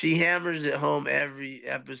 But she hammers it home every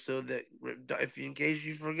episode that if in case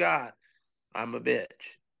you forgot, I'm a bitch.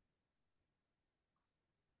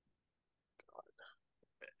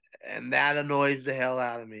 And that annoys the hell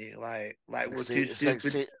out of me. It's Like like we're say too it's like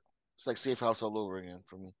stupid. say it's like Safe House all over again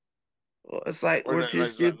for me. Well, it's like Or we're too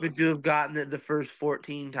like, stupid to have gotten it the first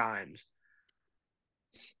 14 times.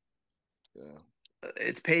 yeah.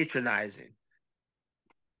 It's patronizing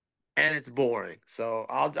and it's boring. So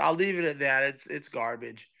I'll leave it at that. It's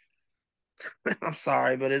garbage. I'm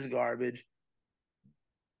sorry, but it's garbage.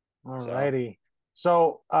 So Alrighty.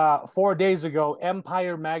 So 4 days ago,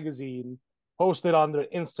 Empire Magazine posted on their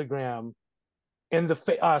Instagram in the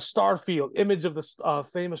Starfield image of the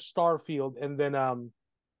famous Starfield, and then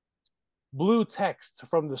blue text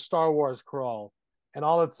from the Star Wars crawl, and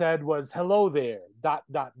all it said was "Hello there." Dot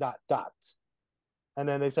dot dot dot, and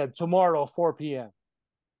then they said tomorrow 4 p.m.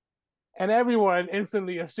 And everyone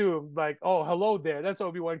instantly assumed like, "Oh, hello there. That's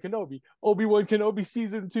Obi-Wan Kenobi. Obi-Wan Kenobi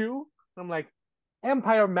season two." I'm like,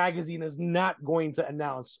 Empire Magazine is not going to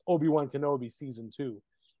announce Obi-Wan Kenobi season two.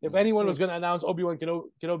 If Mm. anyone was going to announce Obi-Wan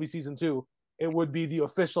Kenobi season two, it would be the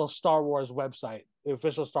official Star Wars website, the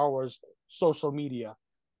official Star Wars social media,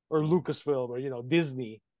 or Mm. Lucasfilm, or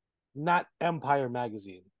Disney, not Empire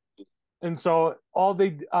Magazine. And so all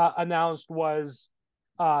they announced was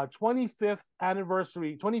 25th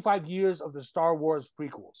anniversary, 25 years of the Star Wars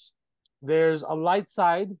prequels. There's a light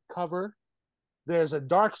side cover. There's a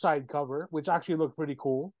dark side cover, which actually looked pretty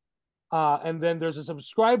cool. And then there's a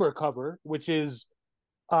subscriber cover, which is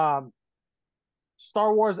um,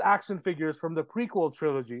 Star Wars action figures from the prequel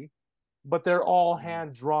trilogy, but they're all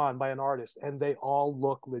hand drawn by an artist, and they all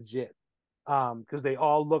look legit because they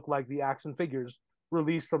all look like the action figures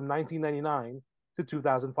released from 1999 to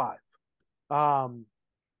 2005.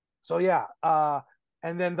 So yeah,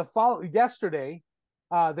 and then yesterday,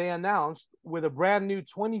 they announced with a brand new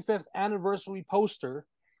 25th anniversary poster,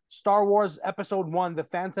 Star Wars Episode One: The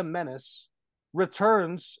Phantom Menace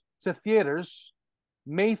returns to theaters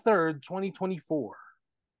May 3rd, 2024.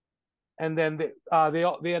 And then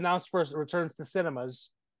they announced first it returns to cinemas.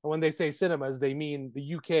 And when they say cinemas, they mean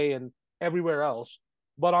the UK and everywhere else.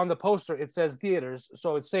 But on the poster, it says theaters,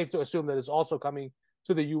 so it's safe to assume that it's also coming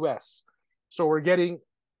to the US. So we're getting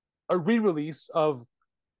a re-release of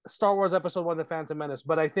Star Wars Episode One: The Phantom Menace.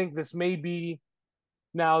 But I think this may be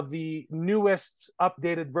now the newest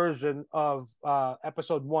updated version of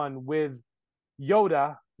Episode One, with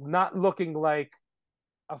Yoda not looking like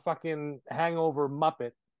a fucking hangover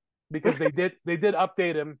Muppet, because they did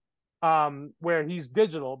update him where he's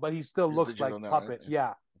digital, but he still looks like now, puppet. right?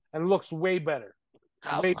 Yeah, and looks way better.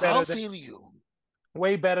 How feel you?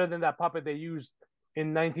 Way better than that puppet they used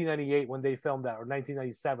in 1998 when they filmed that, or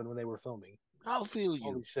 1997 when they were filming. How feel you?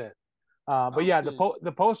 Holy shit! But yeah,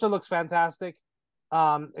 the poster looks fantastic.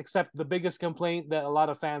 Except the biggest complaint that a lot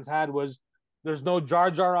of fans had was there's no Jar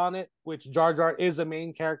Jar on it, which Jar Jar is a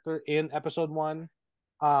main character in Episode One.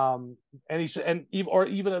 And he should, or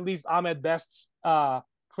even at least Ahmed Best's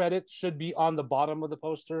credit should be on the bottom of the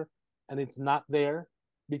poster, and it's not there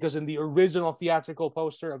because in the original theatrical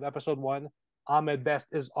poster of Episode One, Ahmed Best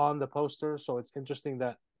is on the poster. So it's interesting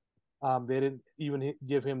that they didn't even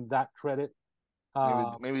give him that credit.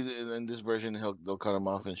 Maybe in this version they'll cut him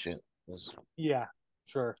off and shit. Yeah,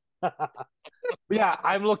 sure. Yeah,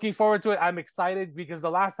 I'm looking forward to it. I'm excited because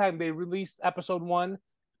the last time they released Episode One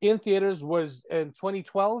in theaters was in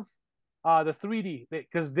 2012, the 3D,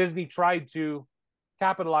 because Disney tried to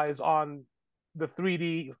capitalize on the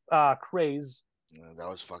 3D craze. Yeah, that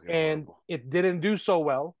was fucking and horrible. It didn't do so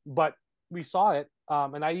well, but we saw it,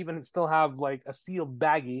 and I even still have like a sealed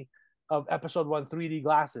baggie of Episode One 3D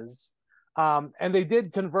glasses. And they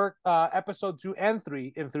did convert Episode Two and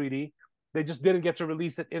Three in 3D. They just didn't get to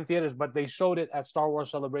release it in theaters, but they showed it at Star Wars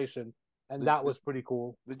Celebration, and that was pretty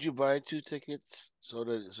cool. Did you buy 2 tickets so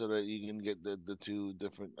that you can get the 2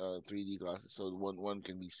 different 3D glasses, so one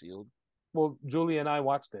can be sealed? Well, Julie and I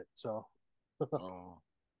watched it, so. Oh.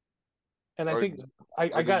 And I think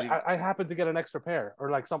I happened to get an extra pair,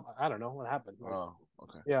 or like I don't know what happened. Oh,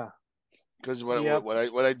 okay. Yeah. Because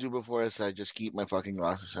what I do before is I just keep my fucking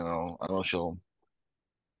glasses and I don't show them.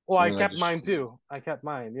 Well, I kept mine too. I kept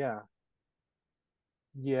mine. Yeah.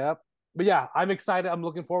 Yep. But yeah, I'm excited. I'm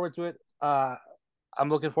looking forward to it. I'm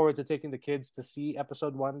looking forward to taking the kids to see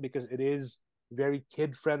Episode One because it is very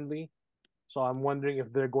kid friendly. So I'm wondering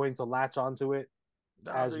if they're going to latch onto it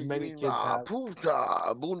as many kids have.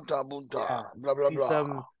 Punta, bunta, Yeah. blah blah See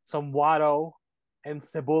blah. some Watto and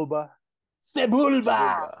Sebulba.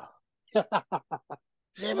 Sebulba.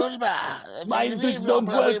 Sebulba. Mind tricks don't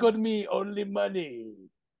work on me, only money.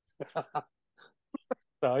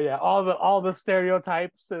 So yeah, all the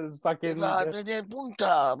stereotypes is fucking the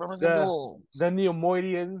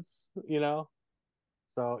Neomoidians, you know.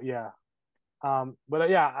 So yeah, but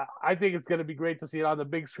yeah, I think it's gonna be great to see it on the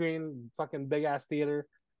big screen, fucking big ass theater.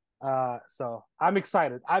 So I'm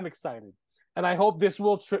excited. And I hope this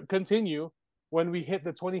will continue when we hit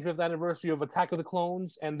the 25th anniversary of Attack of the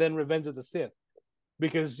Clones and then Revenge of the Sith,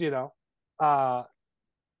 because you know,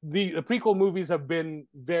 the prequel movies have been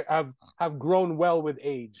have grown well with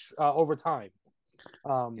age over time.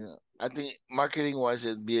 I think marketing wise,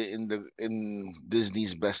 it'd be in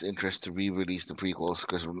Disney's best interest to re-release the prequels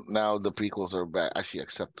because now the prequels are actually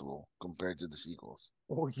acceptable compared to the sequels.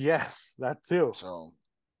 Oh yes, that too. So,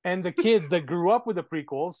 and the kids that grew up with the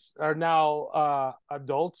prequels are now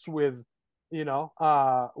adults with, you know,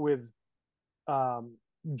 with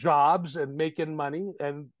jobs and making money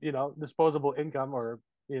and, you know, disposable income, or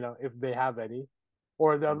you know, if they have any,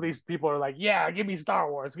 or at least people are like, yeah, give me Star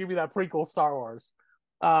Wars, give me that prequel Star Wars.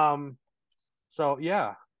 So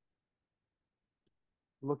yeah,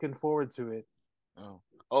 looking forward to it.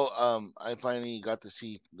 I finally got to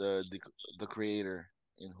see the creator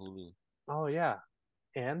in Hulu. Oh yeah,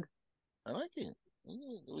 and I like it.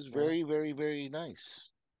 It was very, very, very nice.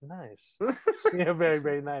 Nice. Yeah, very,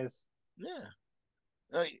 very nice. Yeah.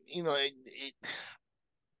 You know,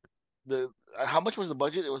 the how much was the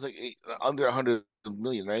budget? It was like under 100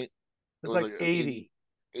 million, right? It It's was like like 80.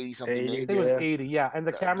 80 something 80, I million. think it was yeah. 80, yeah. And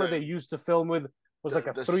the camera they The used to film with was like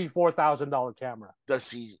a the $3,000-$4,000 camera.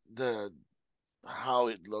 the how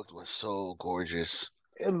it looked was so gorgeous.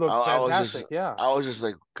 It I, looked I was just fantastic, yeah. I was just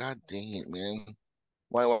like, God dang it, man!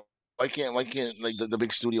 Why can't like the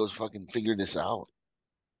big studios fucking figure this out?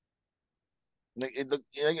 Like it look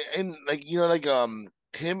like and like like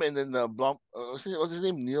him and then the what's his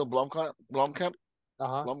name, Neil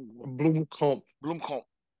Uh-huh. Blum Bloomcomp. Blumkamp.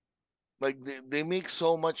 Like they make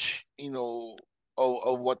so much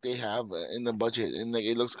of what they have in the budget, and like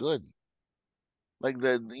it looks good. Like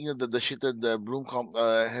the shit that the Blumkamp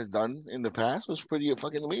has done in the past was pretty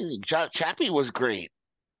fucking amazing. Chappie was great,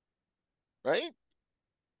 right?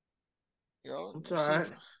 It's You all see right.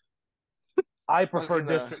 I prefer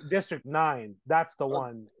fucking District 9. That's the uh,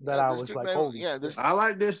 one that yeah, I was District like, 9, holy yeah, shit. this I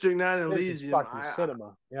like District 9 This is Elysium. fucking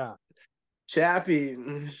cinema. Yeah. Chappie.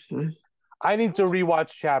 I need to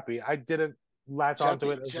rewatch Chappie. I didn't latch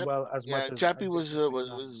onto it as Chap well as much yeah, as I Chappie did District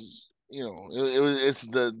 9. was it's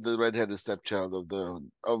the redheaded stepchild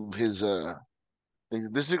of his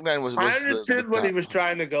District 9 I was the understood what he top. was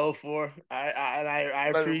trying to go for.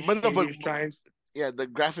 I But no, appreciate he was trying. yeah, the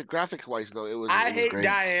graphics wise though, I it was hate great.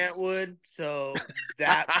 Die Antwood, so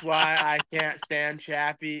that's why I can't stand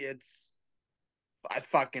Chappie. I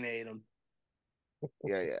fucking hate him.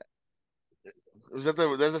 Yeah, yeah. Was that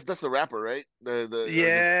that's the rapper, right?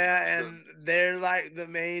 Yeah, and they're like the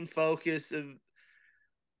main focus of.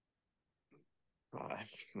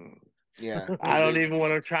 Yeah, I don't even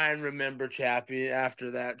want to try and remember Chappie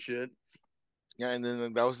after that shit. yeah, and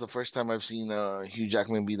then that was the first time I've seen Hugh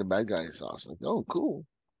Jackman be the bad guy. So I was like, oh, cool,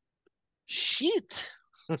 shit.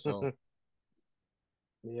 So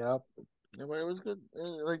Yep. yeah, but it was good.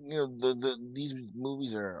 Like these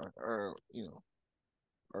movies are are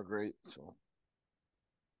great. So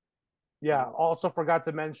Yeah. Also forgot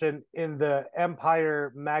to mention in the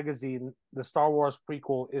Empire magazine, the Star Wars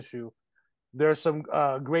prequel issue, there's some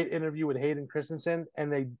great interview with Hayden Christensen,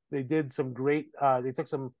 and they did some great. They took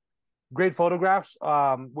some great photographs,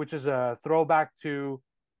 which is a throwback to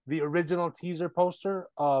the original teaser poster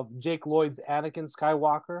of Jake Lloyd's Anakin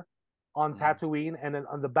Skywalker on Tatooine, and then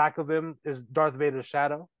on the back of him is Darth Vader's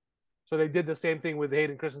shadow. So they did the same thing with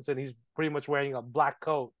Hayden Christensen. He's pretty much wearing a black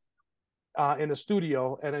coat in a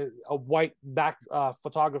studio and a white back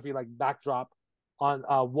photography like backdrop on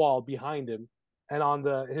a wall behind him, and on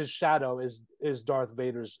the his shadow is Darth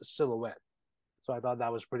Vader's silhouette. So I thought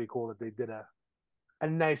that was pretty cool that they did a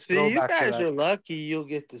nice See, you throwback to guys that. are lucky you'll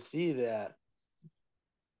get to see that.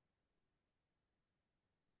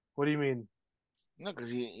 what do you mean? No,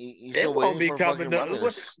 because he's It still won't waiting be for coming. fucking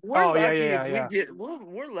runners. We're Oh yeah, lucky yeah, if we yeah. get.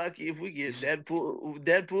 We're lucky if we get He's-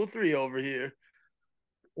 Deadpool 3 over here.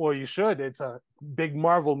 Well, you should. It's a big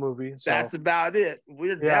Marvel movie, so That's about it.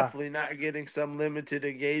 We're yeah, definitely not getting some limited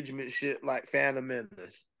engagement shit like Phantom Menace.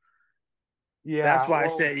 That's yeah. why I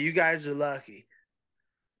Well, say you guys are lucky.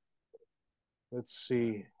 let's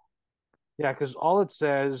see. Yeah, because all it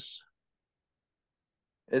says.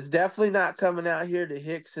 It's definitely not coming out here to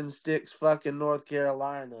Hicks and Sticks, fucking North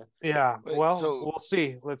Carolina. Yeah, Wait, well, so we'll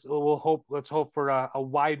see. We'll hope. Let's hope for a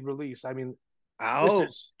wide release. I mean, I this hope.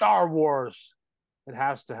 is Star Wars. It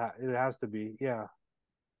has to be. Yeah.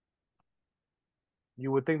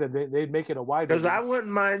 You would think that they'd make it a wide Because release. I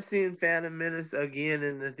wouldn't mind seeing Phantom Menace again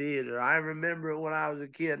in the theater. I remember it when I was a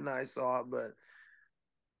kid and I saw it, but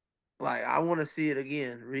like I want to see it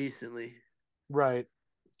again recently. Right.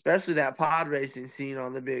 Especially that pod racing scene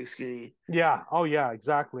on the big screen. Yeah. Oh yeah,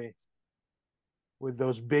 exactly. With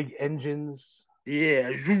those big engines.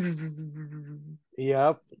 Yeah.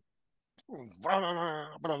 Yep.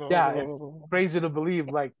 Yeah, it's crazy to believe.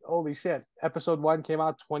 Like, holy shit. Episode 1 came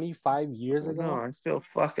out 25 years Oh, no, ago. I feel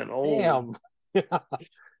fucking old. Damn.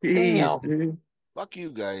 Jeez, dude. fuck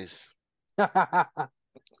you guys. Damn.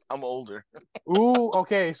 I'm older. Ooh,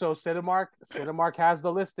 okay. So Cinemark has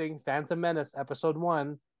the listing. Phantom Menace, episode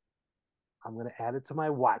 1. I'm gonna add it to my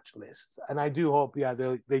watch list, and I do hope, yeah,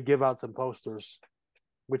 they give out some posters,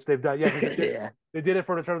 which they've done. Yeah, because they did it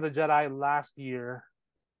for Return of the Jedi last year,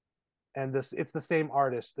 and it's the same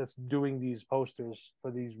artist that's doing these posters for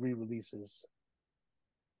these re-releases.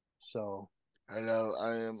 So Hello,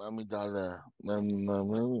 I am Amidala.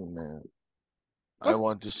 Man. I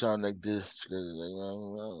want to sound like this.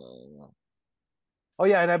 oh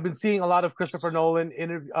yeah, and I've been seeing a lot of Christopher Nolan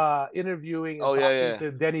interviewing and Oh talking yeah.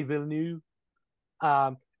 to Denis Villeneuve.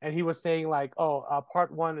 And he was saying like, oh,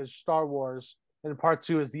 part 1 is Star Wars, and part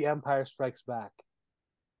 2 is The Empire Strikes Back.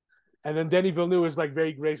 And then Denis Villeneuve is like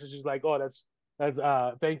very gracious. He's like, oh, that's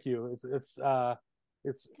thank you. It's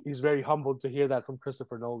he's very humbled to hear that from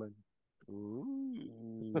Christopher Nolan. Ooh.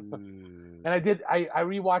 And I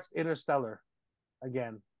rewatched Interstellar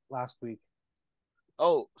again last week.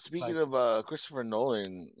 Oh, It's like speaking of Christopher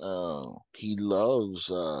Nolan, he loves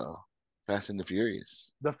Fast and the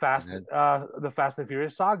Furious. And the Fast and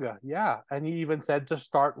Furious saga. Yeah, and he even said to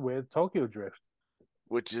start with Tokyo Drift.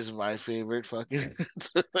 which is my favorite fucking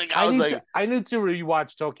like I was I need to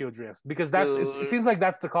rewatch Tokyo Drift because it dude. seems like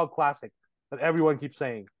that's the cult classic that everyone keeps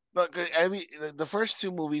saying. Look, I mean, the first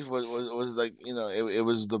two movies was like it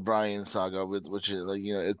was the Brian saga with which is like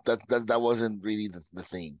that wasn't really the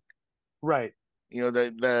thing. Right.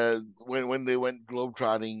 The when they went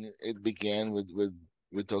globetrotting, it began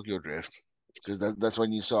with Tokyo Drift because that's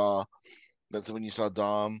when you saw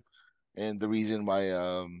Dom and the reason why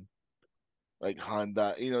like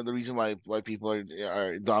Honda, the reason why people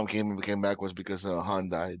are Dom came back was because Han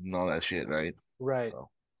died and all that shit, right? Right.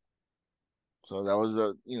 So that was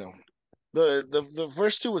the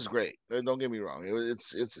first two was great. Don't get me wrong.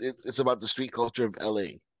 It's about the street culture of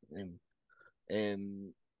LA and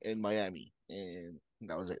and and Miami, and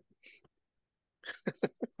that was it.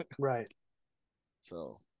 Right.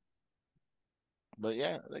 So, but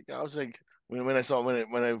yeah, like I was like when I saw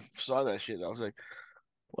that shit, I was like,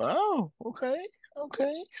 wow, okay,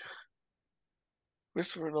 okay.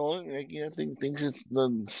 Christopher Nolan, like thinks it's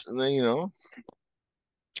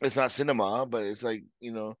it's not cinema, but it's like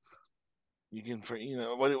you can for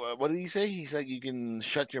what did he say? He said you can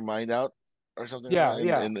shut your mind out or something like Yeah. that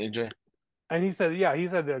Yeah. and enjoy. And he said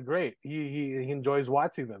they're great. He enjoys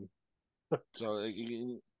watching them. So like,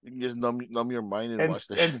 you can just numb your mind and And watch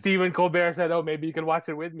that and shit. Stephen Colbert said, "Oh, maybe you can watch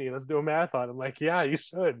it with me. Let's do a marathon." I'm like, "Yeah, you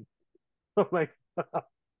should." I'm like,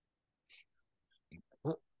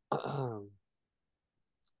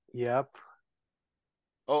 "Yep."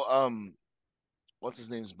 Oh, what's his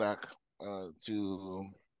name's back to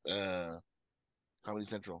uh Comedy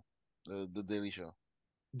Central, the Daily Show.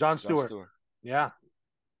 John Jon Stewart. Stewart Yeah.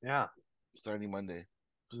 Yeah. starting Monday.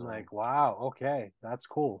 I'm So like, wow. Okay, that's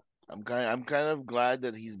cool. I'm kind of glad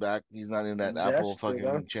that he's back. He's not in that Apple Desperate,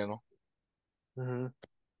 huh? fucking channel. Hmm.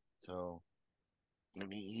 So I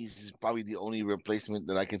mean, he's probably the only replacement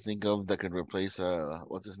that I can think of that could replace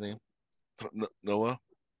what's his name? Noah? Uh,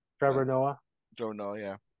 Trevor Noah. Trevor Noah,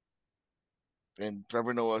 yeah. And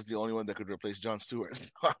Trevor Noah is the only one that could replace Jon Stewart. So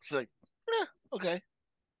I was like, okay,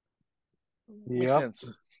 makes Yep. sense.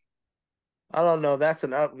 I don't know. That's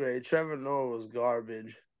an upgrade. Trevor Noah was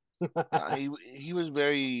garbage. He was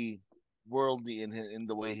very worldly in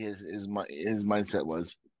the way his mindset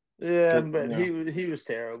was. Yeah, 'Cause, but he was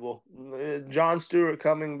terrible. John Stewart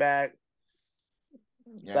coming back,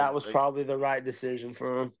 yeah, that was like probably the right decision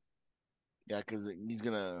for him. yeah, because he's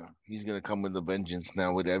gonna come with a vengeance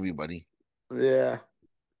now with everybody. Yeah.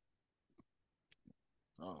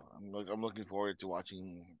 Oh, I'm looking forward to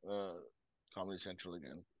watching Comedy Central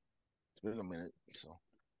again. It's been a minute, so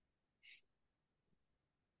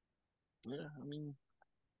yeah. I mean,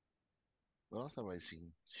 what else have I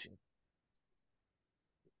seen? Shit.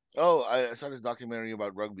 Oh, I saw this documentary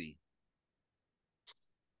about rugby.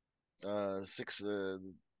 Six. The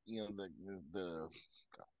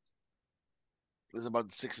it's about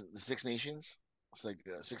the six nations. It's like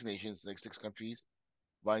six nations, like six countries,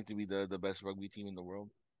 vying to be the best rugby team in the world,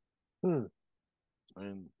 Hmm.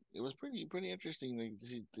 and it was pretty interesting. Like to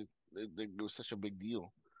see it was such a big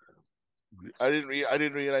deal. I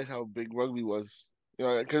didn't realize how big rugby was.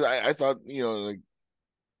 Because I thought like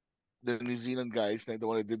the New Zealand guys, like the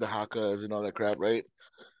one that did the hakas and all that crap, right?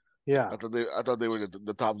 Yeah. I thought they were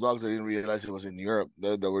the top dogs. I didn't realize it was in Europe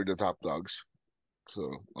that were the top dogs.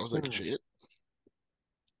 So I was like, Hmm. shit.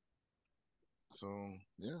 So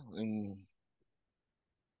yeah, and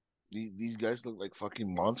these guys look like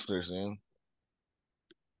fucking monsters, man.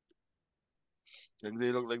 Like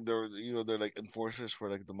they look like they're like enforcers for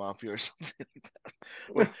like the mafia or something like that.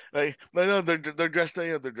 Like no, they're dressed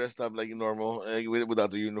up, they're dressed up like normal, like,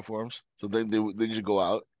 without their uniforms. So then they just go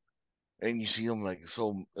out and you see them like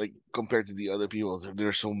so like compared to the other people,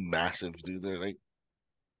 they're so massive, dude. They're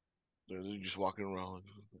just walking around.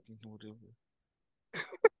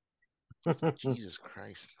 It's like Jesus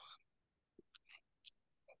Christ.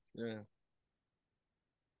 Yeah.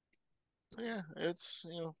 So yeah, it's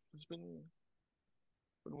been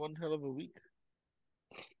one hell of a week.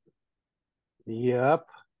 Yep.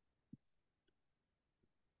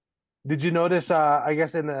 Did you notice? I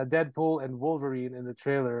guess in Deadpool and Wolverine in the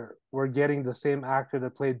trailer, we're getting the same actor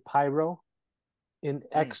that played Pyro in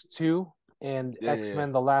Mm. X2 and Yeah, yeah, X yeah.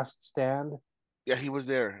 Men: The Last Stand. Yeah, he was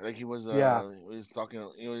there. Like Yeah. he was talking.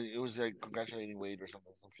 It was like congratulating Wade or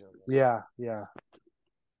something, some shit like that. Yeah. Yeah.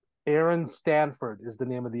 Aaron Stanford is the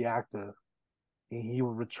name of the actor. And he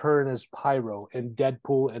will return as Pyro in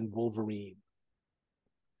Deadpool and Wolverine.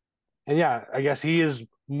 And yeah, I guess he is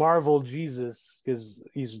Marvel Jesus because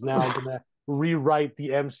he's now gonna rewrite the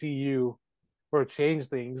MCU or change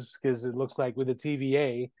things because it looks like with the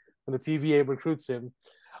TVA, when the TVA recruits him,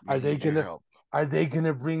 I are they need your gonna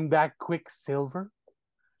help. bring back Quicksilver?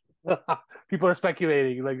 People are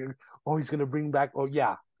speculating like, oh, he's gonna bring back. Oh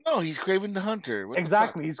yeah, No, he's Craven the Hunter. What the fuck?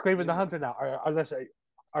 exactly. He's Kraven the Hunter now.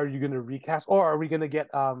 Are you gonna recast or are we gonna get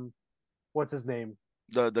what's his name?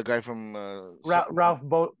 The guy from Ralph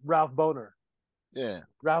Boner. yeah.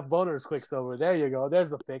 Ralph Boner's Quicksilver. There you go. There's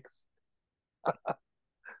the fix.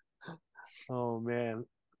 Oh man.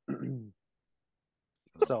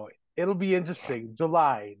 So it'll be interesting.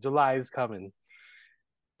 July is coming.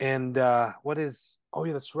 And what is oh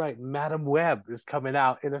yeah, that's right. Madam Web is coming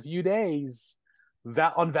out in a few days.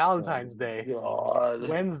 On Valentine's Day. God.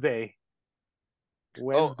 Wednesday.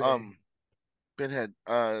 Oh, Wednesday. Pinhead.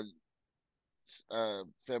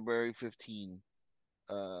 February 15.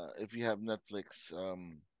 If you have Netflix,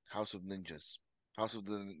 House of Ninjas, House of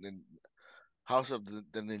House of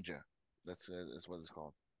the Ninja. That's what it's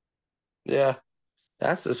called. Yeah,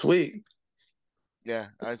 that's this week. Yeah,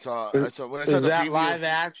 I saw when I saw Is the that preview. live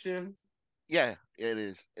action? Yeah, it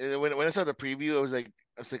is. When I saw the preview, I was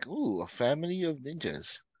like, ooh, a family of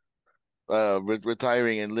ninjas.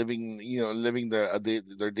 Retiring and living, living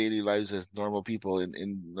their daily lives as normal people in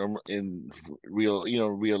real,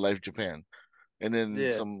 real life Japan. And then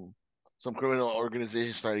Yeah. some criminal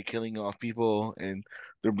organization started killing off people, and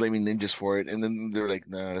they're blaming ninjas for it. And then they're like,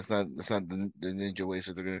 no, that's not the ninja way,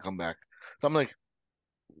 so they're gonna come back. So I'm like,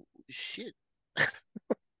 shit. I'm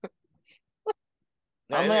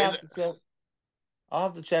And, gonna and have to check. I'll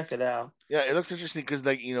have to check it out. yeah, it looks interesting because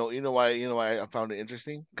like you know why I found it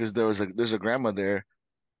interesting because there's a grandma there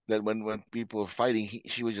that when people are fighting,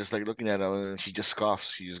 she was just like looking at them and she just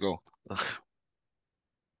scoffs. She just go. Ugh.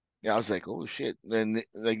 Yeah, I was like, oh shit. And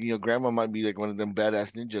like grandma might be like one of them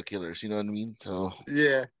badass ninja killers. You know what I mean?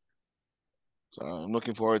 Yeah. So I'm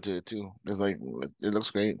looking forward to it too. It's like it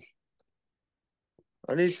looks great.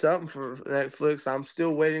 I need something for Netflix. I'm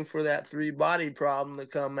still waiting for that Three Body Problem to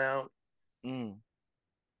come out. Mm.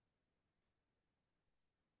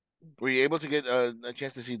 Were you able to get a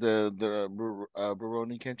chance to see the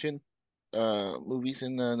Rurouni Kenshin movies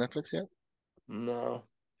in Netflix yet? No.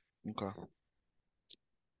 Okay.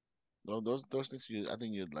 Well, those things I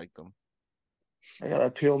think you'd like them. I gotta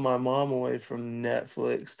peel my mom away from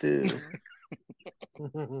Netflix too.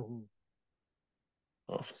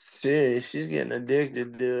 Oh, serious. She's getting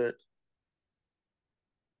addicted to it.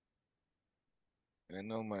 And I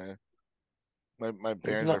know my It's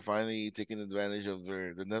parents are not. finally taking advantage of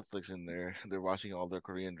the Netflix in there. They're watching all their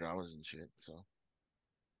Korean dramas and shit. So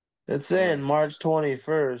It's I'm saying like, March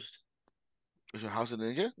 21st. is it House of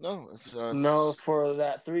Ninja? No, it's No, for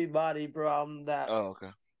that Three Body Problem, that oh, okay.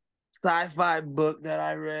 sci-fi book that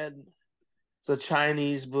I read. It's a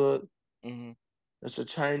Chinese book. Hmm. It's a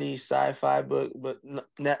Chinese sci-fi book, but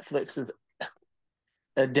Netflix is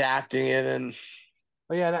adapting it, and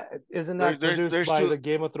Oh yeah, isn't There's that there's produced there's by two the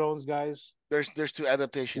Game of Thrones guys? there's two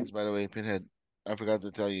adaptations by the way, Pinhead. I forgot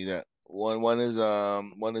to tell you that. One is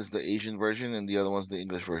the Asian version and the other one's the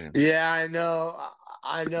English version. yeah, I know,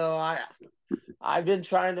 I know, I've been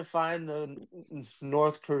trying to find the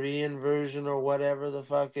North Korean version or whatever the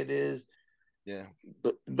fuck it is. Yeah.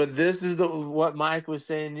 But this is the what Mike was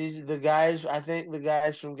saying. These are the guys. I think the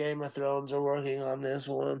guys from Game of Thrones are working on this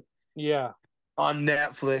one Yeah. on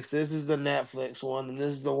Netflix. This is the Netflix one, and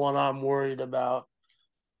this is the one I'm worried about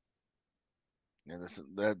Yeah,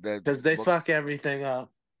 that because they book fuck everything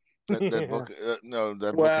up. that Yeah. book no,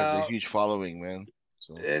 that book has a Well, huge following, man.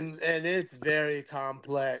 So and it's very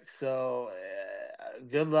complex. So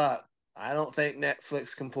good luck. I don't think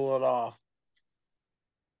Netflix can pull it off,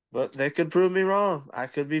 but they could prove me wrong. I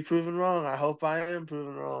could be proven wrong. I hope I am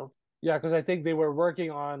proven wrong. Yeah, because I think they were working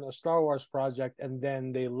on a Star Wars project and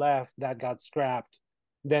then they left. That got scrapped.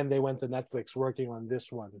 Then they went to Netflix working on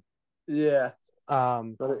this one. Yeah,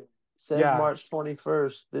 Um, but it says yeah, March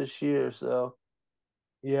 21st this year, so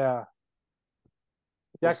yeah,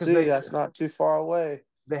 we'll yeah. Because see. That's not too far away.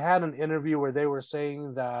 they had an interview where they were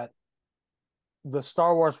saying that the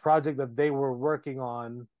Star Wars project that they were working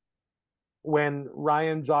on when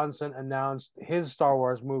Ryan Johnson announced his Star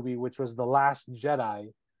Wars movie, which was The Last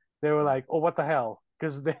Jedi, they were like, "Oh, what the hell?"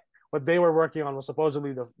 Because what they were working on was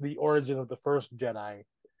supposedly the origin of the first Jedi.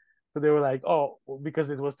 So they were like, "Oh, because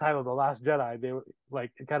it was titled The Last Jedi," they were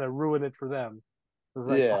like, it kind of ruined it for them. It was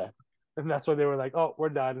like, Yeah, and that's why they were like, "Oh, we're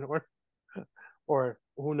done," or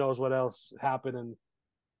who knows what else happened. And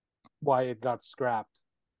why it got scrapped.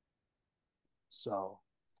 So,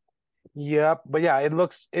 yep. But yeah, it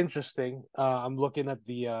looks interesting. I'm looking at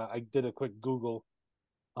the. I did a quick Google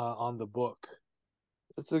on the book.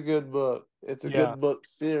 It's a good book. It's a Yeah. good book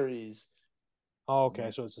series. Oh,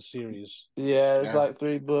 okay, so it's a series. Yeah, there's Yeah. like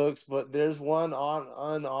 3 books, but there's one on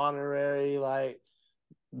unhonorary, like,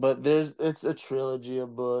 but it's a trilogy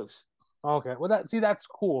of books. Okay, well that's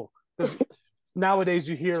cool because nowadays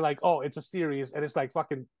you hear like, oh, it's a series and it's like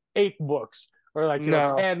fucking 8 books or like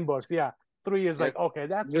No, 10 books. Yeah, 3 is Yeah. like okay,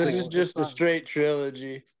 that's this is cool. It's just a not. straight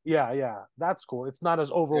trilogy. Yeah, yeah, that's cool. It's not as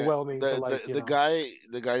Yeah. overwhelming to The like the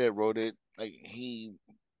the guy that wrote it, like he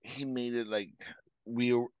made it like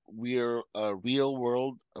real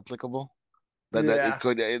world applicable. That Yeah.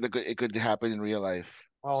 it could happen in real life.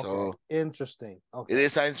 Okay, So interesting. it Okay,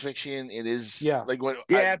 is science fiction. It is yeah, like what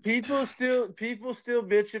I Yeah, people still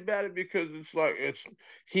bitch about it because it's like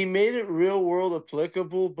he made it real world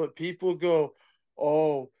applicable, but people go,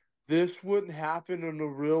 "Oh, this wouldn't happen in a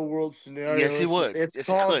real world yes scenario." he would. It's Yes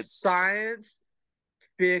he called could. science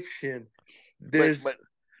fiction. But There's but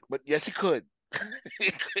but yes he could.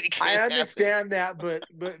 It I can happen. understand that,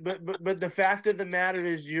 but the fact of the matter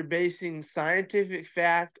is you're basing scientific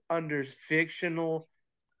fact under fictional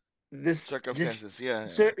this Circumstances, yeah.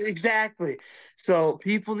 sir exactly. So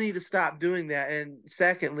people need to stop doing that. And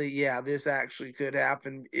secondly, yeah, this actually could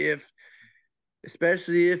happen if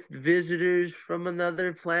especially if visitors from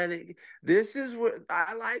another planet. This is what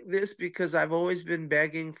I like this because I've always been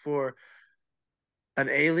begging for an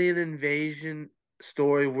alien invasion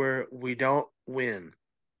story where we don't win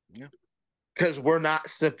Yeah. because we're not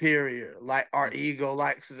superior. Like our Yeah. ego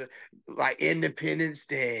likes like Independence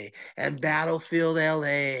Day and Battlefield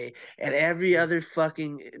LA and every other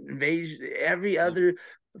fucking invasion, every Yeah. other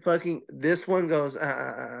fucking. This one goes,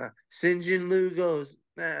 Sinjin Lu goes,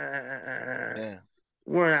 Yeah.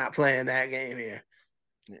 we're not playing that game here.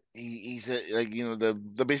 He's like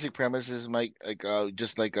the basic premise is Mike like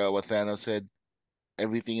just like what Thanos said,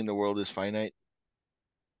 everything in the world is finite.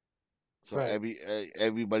 So right.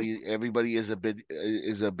 everybody is a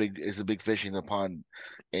big fish in the pond,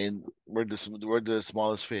 and we're the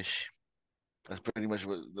smallest fish. That's pretty much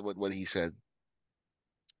what he said.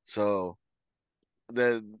 So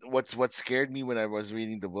what scared me when I was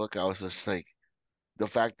reading the book, I was just like the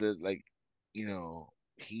fact that like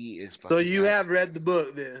he is So fucking you have read the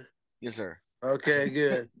book then? yes sir. Okay,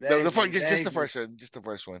 good. No, Thank you, just the thank you. first one, just the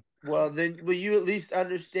first one. Well, then, will you at least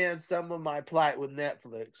understand some of my plight with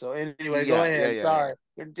Netflix? So anyway, go Yeah, ahead. yeah, yeah. Sorry,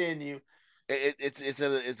 continue.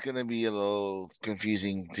 It's gonna be a little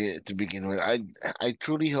confusing to begin with. I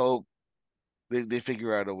truly hope they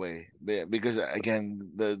figure out a way because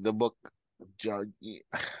again the book ju-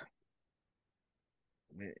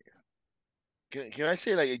 can I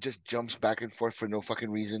say like it just jumps back and forth for no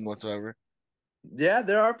fucking reason whatsoever. Yeah,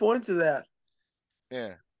 there are points of that.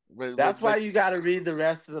 Yeah, but That's why but you got to read the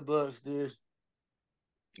rest of the books, dude.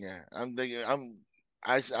 yeah, I'm thinking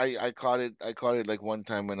I caught it like one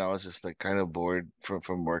time when I was just like kind of bored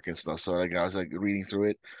from work and stuff. So like I was like reading through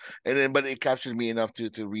it, and then but it captured me enough to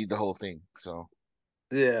read the whole thing. So.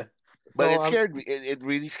 Yeah. But So it scared me. It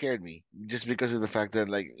really scared me just because of the fact that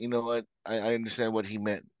like you know what I understand what he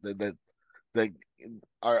meant that like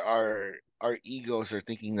our egos are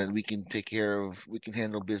thinking that we can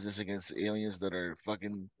handle business against aliens that are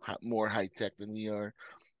fucking more high tech than we are,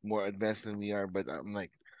 more advanced than we are. But I'm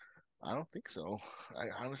like I don't think so. I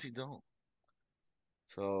honestly don't.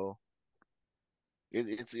 So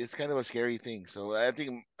it's kind of a scary thing. So I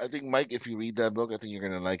think Mike, if you read that book, I think you're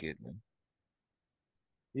gonna like it, man.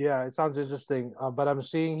 yeah, it sounds interesting. But I'm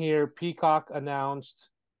seeing here Peacock announced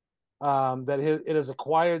that it has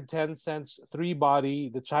acquired Tencent's Three Body,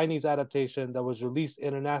 the Chinese adaptation that was released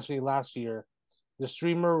internationally last year. The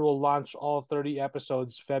streamer will launch all 30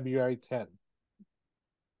 episodes February 10th.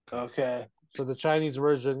 Okay. So the Chinese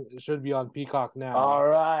version should be on Peacock now. All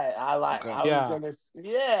right. Okay.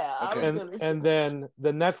 Yeah. I Okay. was And gonna say, and then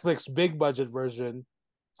the Netflix big budget version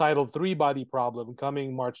titled Three Body Problem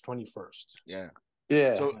coming March 21st. Yeah.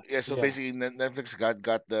 yeah. So yeah. So Yeah. basically, Netflix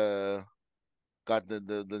got the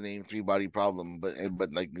name Three Body Problem, but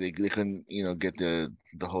like they couldn't get the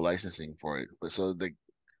whole licensing for it. But so the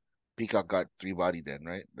Peacock got Three Body then,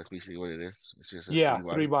 right? That's basically what it is. It's just says Yeah,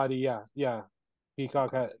 Three Three Body. Body, yeah. Yeah.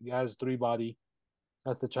 Peacock has Three Body.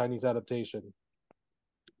 That's the Chinese adaptation.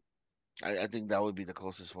 I think that would be the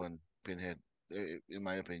closest one, Pinhead, in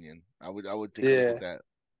my opinion. I would take a look at Yeah. that.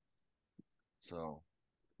 So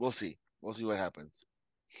we'll see. We'll see what happens.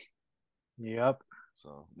 Yep.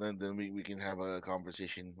 So then we can have a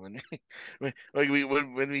conversation when when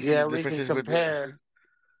we see Yeah, we can differences with the compare.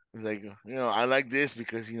 It's like, I like this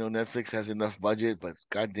because Netflix has enough budget, but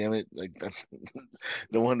god damn it, like that's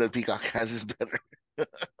the one that Peacock has is better.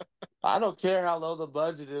 I don't care how low the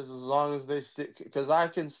budget is as long as they stick, because I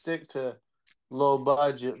can stick to low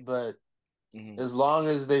budget, but Hmm. as long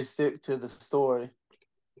as they stick to the story,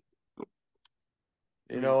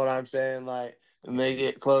 you know what I'm saying? Like, and they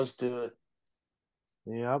get close to it.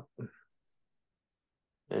 Yep.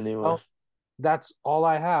 Anyway, Well, that's all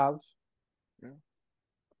I have. Yeah.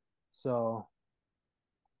 So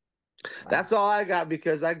that's all I got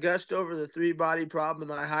because I gushed over the three body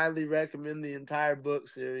problem, and I highly recommend the entire book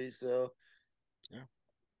series. So, Yeah.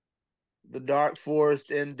 the Dark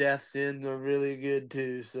Forest and Death's End are really good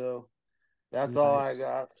too. So, that's all I nice.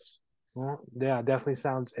 got. Well, yeah, definitely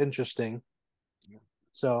sounds interesting.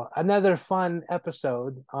 So another fun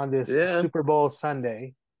episode on this Yeah, Super Bowl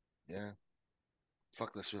Sunday. Yeah.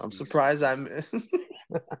 Fuck the I'm Swifties. surprised I'm.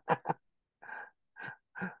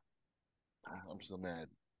 I'm still mad,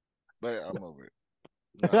 but I'm over it.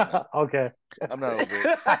 No, I'm not. Okay. I'm not over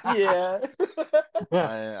it. Yeah. It's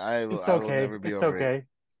I will okay. never be It's over it. okay.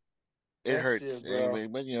 It Next hurts, year, bro.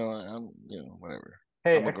 but I'm whatever.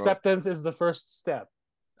 Hey, I'm a grown. acceptance is the first step.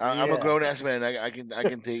 I'm a Yeah. grown ass man. I can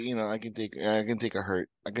take I can take a hurt.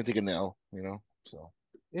 I can take an L. So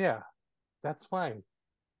Yeah, that's fine.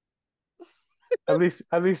 At least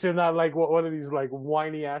you're not like one of these like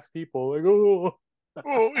whiny ass people. Like, oh,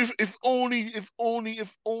 if only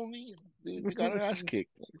we got our ass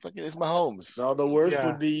kicked. Fucking, it's Mahomes. No, the worst yeah.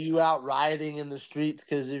 would be you out riding in the streets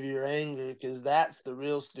because of your anger, because that's the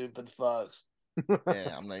real stupid fucks.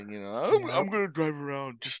 Yeah, I'm like, Yeah. I'm gonna drive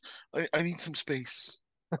around. Just I need some space.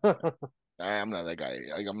 I'm not that guy.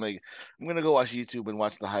 Like I'm gonna go watch YouTube and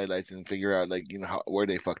watch the highlights and figure out like where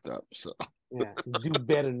they fucked up. So Yeah, do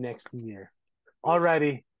better next year.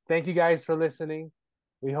 Alrighty. Thank you guys for listening.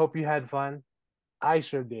 We hope you had fun. I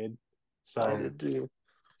sure did. I So did too.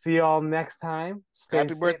 see y'all next time. Stay happy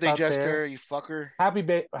safe birthday, out there. Jester, you fucker. Happy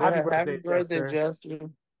Yeah, happy birthday, birthday, Jester.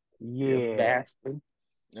 Justin. You Yeah. bastard.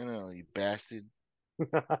 No, you bastard.